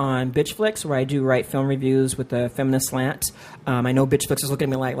work on Bitchflix, where I do write film reviews with a feminist slant. I know Bitchflix is looking at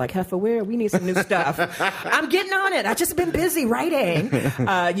me like Heffa, where we need some new stuff. I'm getting on it. I've just been busy writing.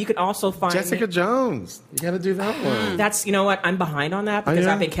 You can also find Jessica me. Jones. You got to do that one. That's, you know what, I'm behind on that because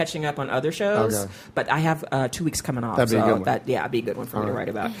yeah? I've been catching up on other shows. Okay. But I have 2 weeks coming off. That'd be a so good one. that'd be a good one for me to write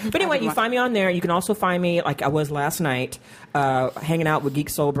about. But anyway, good you one. find me on there. You can also find me like I was last night, hanging out with Geek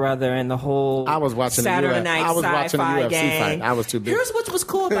Soul Brother and the whole I was watching the Saturday UFC night I was watching the sci-fi UFC gang. fight. I was too busy. Here's what was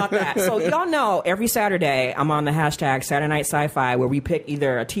cool about that. So y'all know every Saturday I'm on the hashtag Saturday Night Sci-Fi where we pick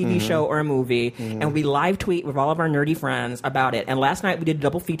either a TV show or a movie and we live tweet with all of our nerdy friends about it. And last night we did a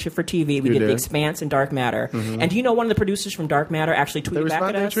double feature for TV. We did The did? Expanse and Dark Matter. And do you know one of the producers from Dark Matter actually tweeted back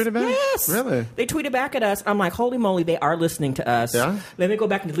at responded? us? They tweeted back? Yes. Really? They tweeted back at us. I'm like, holy moly, they are listening to us. Yeah? Let me go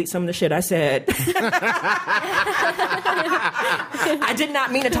back and delete some of the shit I said. I did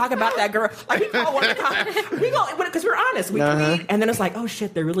not mean to talk about that girl. Like, we go because we're honest. We tweet, and then it's like, oh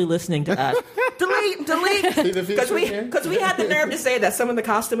shit, they're really listening to us. delete, the because future? we had the nerve to say that some of the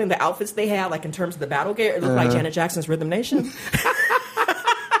costume and the outfits they had, like in terms of the battle gear, it looked like Janet Jackson's Rhythm Nation.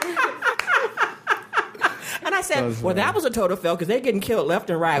 And I said, well, that was a total fail because they're getting killed left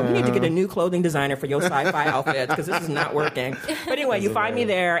and right. We need to get a new clothing designer for your sci-fi outfits because this is not working. But anyway, you find me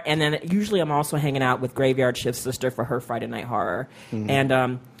there, and then usually I'm also hanging out with Graveyard Shift's sister for her Friday Night Horror. And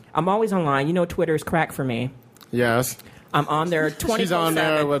I'm always online. You know, Twitter is crack for me. Yes. I'm on there 24/7. She's on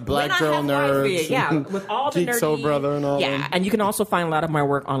there with Black When I Girl have Nerds. Wi-Fi, yeah, with all the Geek nerdy. Soul Brother and all Yeah, them. and you can also find a lot of my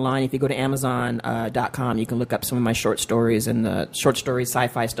work online. If you go to Amazon.com, you can look up some of my short stories and the short story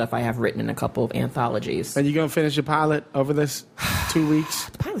sci-fi stuff I have written in a couple of anthologies. And you going to finish your pilot over this 2 weeks?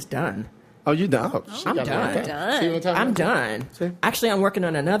 The pilot's done. Oh, you done? Oh, she I'm got done. one. Done. See what I'm talking I'm about? done. See? Actually, I'm working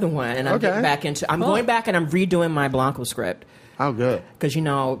on another one, and I'm Okay. getting back into. I'm going back and I'm redoing my Blanco script. Oh, good. Because, you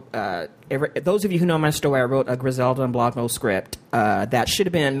know, those of you who know my story, I wrote a Griselda and Blanco script that should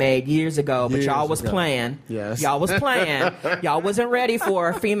have been made years ago, but Years y'all was ago. playing. Yes. Y'all was playing. Y'all wasn't ready for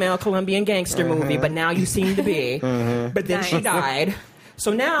a female Colombian gangster movie, but now you seem to be. But then she Nice. died.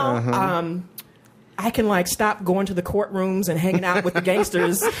 So now I can, like, stop going to the courtrooms and hanging out with the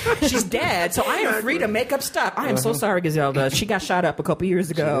gangsters. She's dead, so I am free to make up stuff. I am so sorry, Griselda. She got shot up a couple years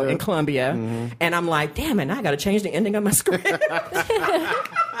ago in Colombia, and I'm like, damn it, now I got to change the ending of my script.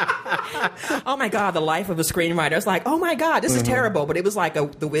 Oh my God, the life of a screenwriter. It's like, oh my God, this is terrible. But it was like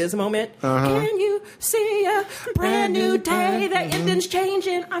the Wiz moment. Can you see a brand new day? The ending's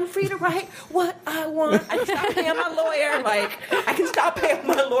changing. I'm free to write what I want. I can stop paying my lawyer. Like, I can stop paying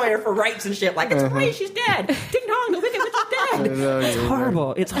my lawyer for rights and shit. Like, it's great, she's dead. Ding dong, the Wicked Witch is dead. It's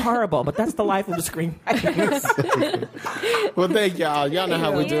horrible. It's horrible. But that's the life of a screenwriter. Well, thank y'all. Y'all know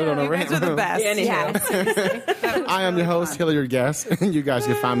how we do it on the Rant Those are the Room. best. I am your host, Hilliard Guest. You guys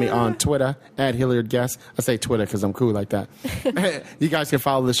can find me on Twitter at Hilliard Guest. I say Twitter because I'm cool like that. You guys can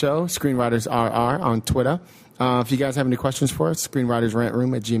follow the show, Screenwriters RR, on Twitter. If you guys have any questions for us,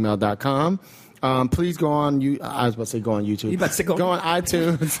 screenwritersrantroom@gmail.com. Please go on. I was about to say go on YouTube. You about to say go on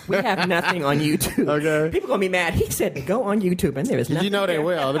iTunes. We have nothing on YouTube. Okay. People gonna be mad. He said to go on YouTube, and there is nothing. You know they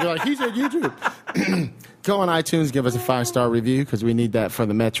will. They'll be like, he said YouTube. Go on iTunes, give us a 5-star review because we need that for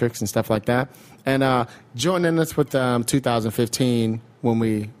the metrics and stuff like that. And joining us with 2015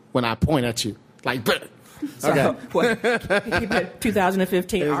 when I point at you like. So, what,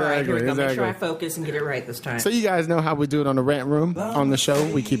 2015. All right, here we go. Make sure I Exactly. focus and get it right this time. So you guys know how we do it on the Rant Room. On the show,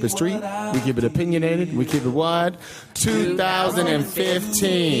 we keep it street, we keep it opinionated, we keep it what?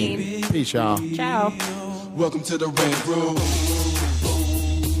 2015. Peace, y'all. Ciao. Welcome to the Rant Room.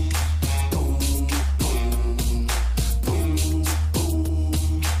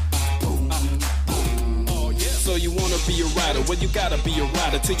 So you wanna be a rider, well you gotta be a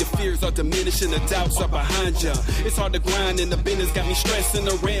rider till your fears are diminished and the doubts are behind ya. It's hard to grind and the business got me stressed in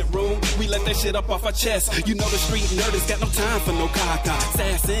the Rant Room. We let that shit up off our chest. You know the street nerd has got no time for no caca.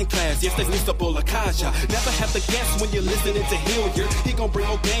 Sass in class, yes, they used to pull a kaja. Never have to guess when you're listening to Hilliard. He gon' bring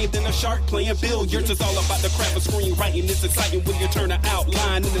more game than a shark playing billiards. It's all about the craft of screenwriting. It's exciting when you turn an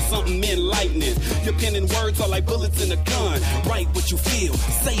outline into something enlightening. Your pen and words are like bullets in a gun. Write what you feel,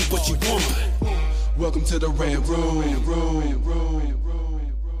 say what you want. Welcome to the Rant Room.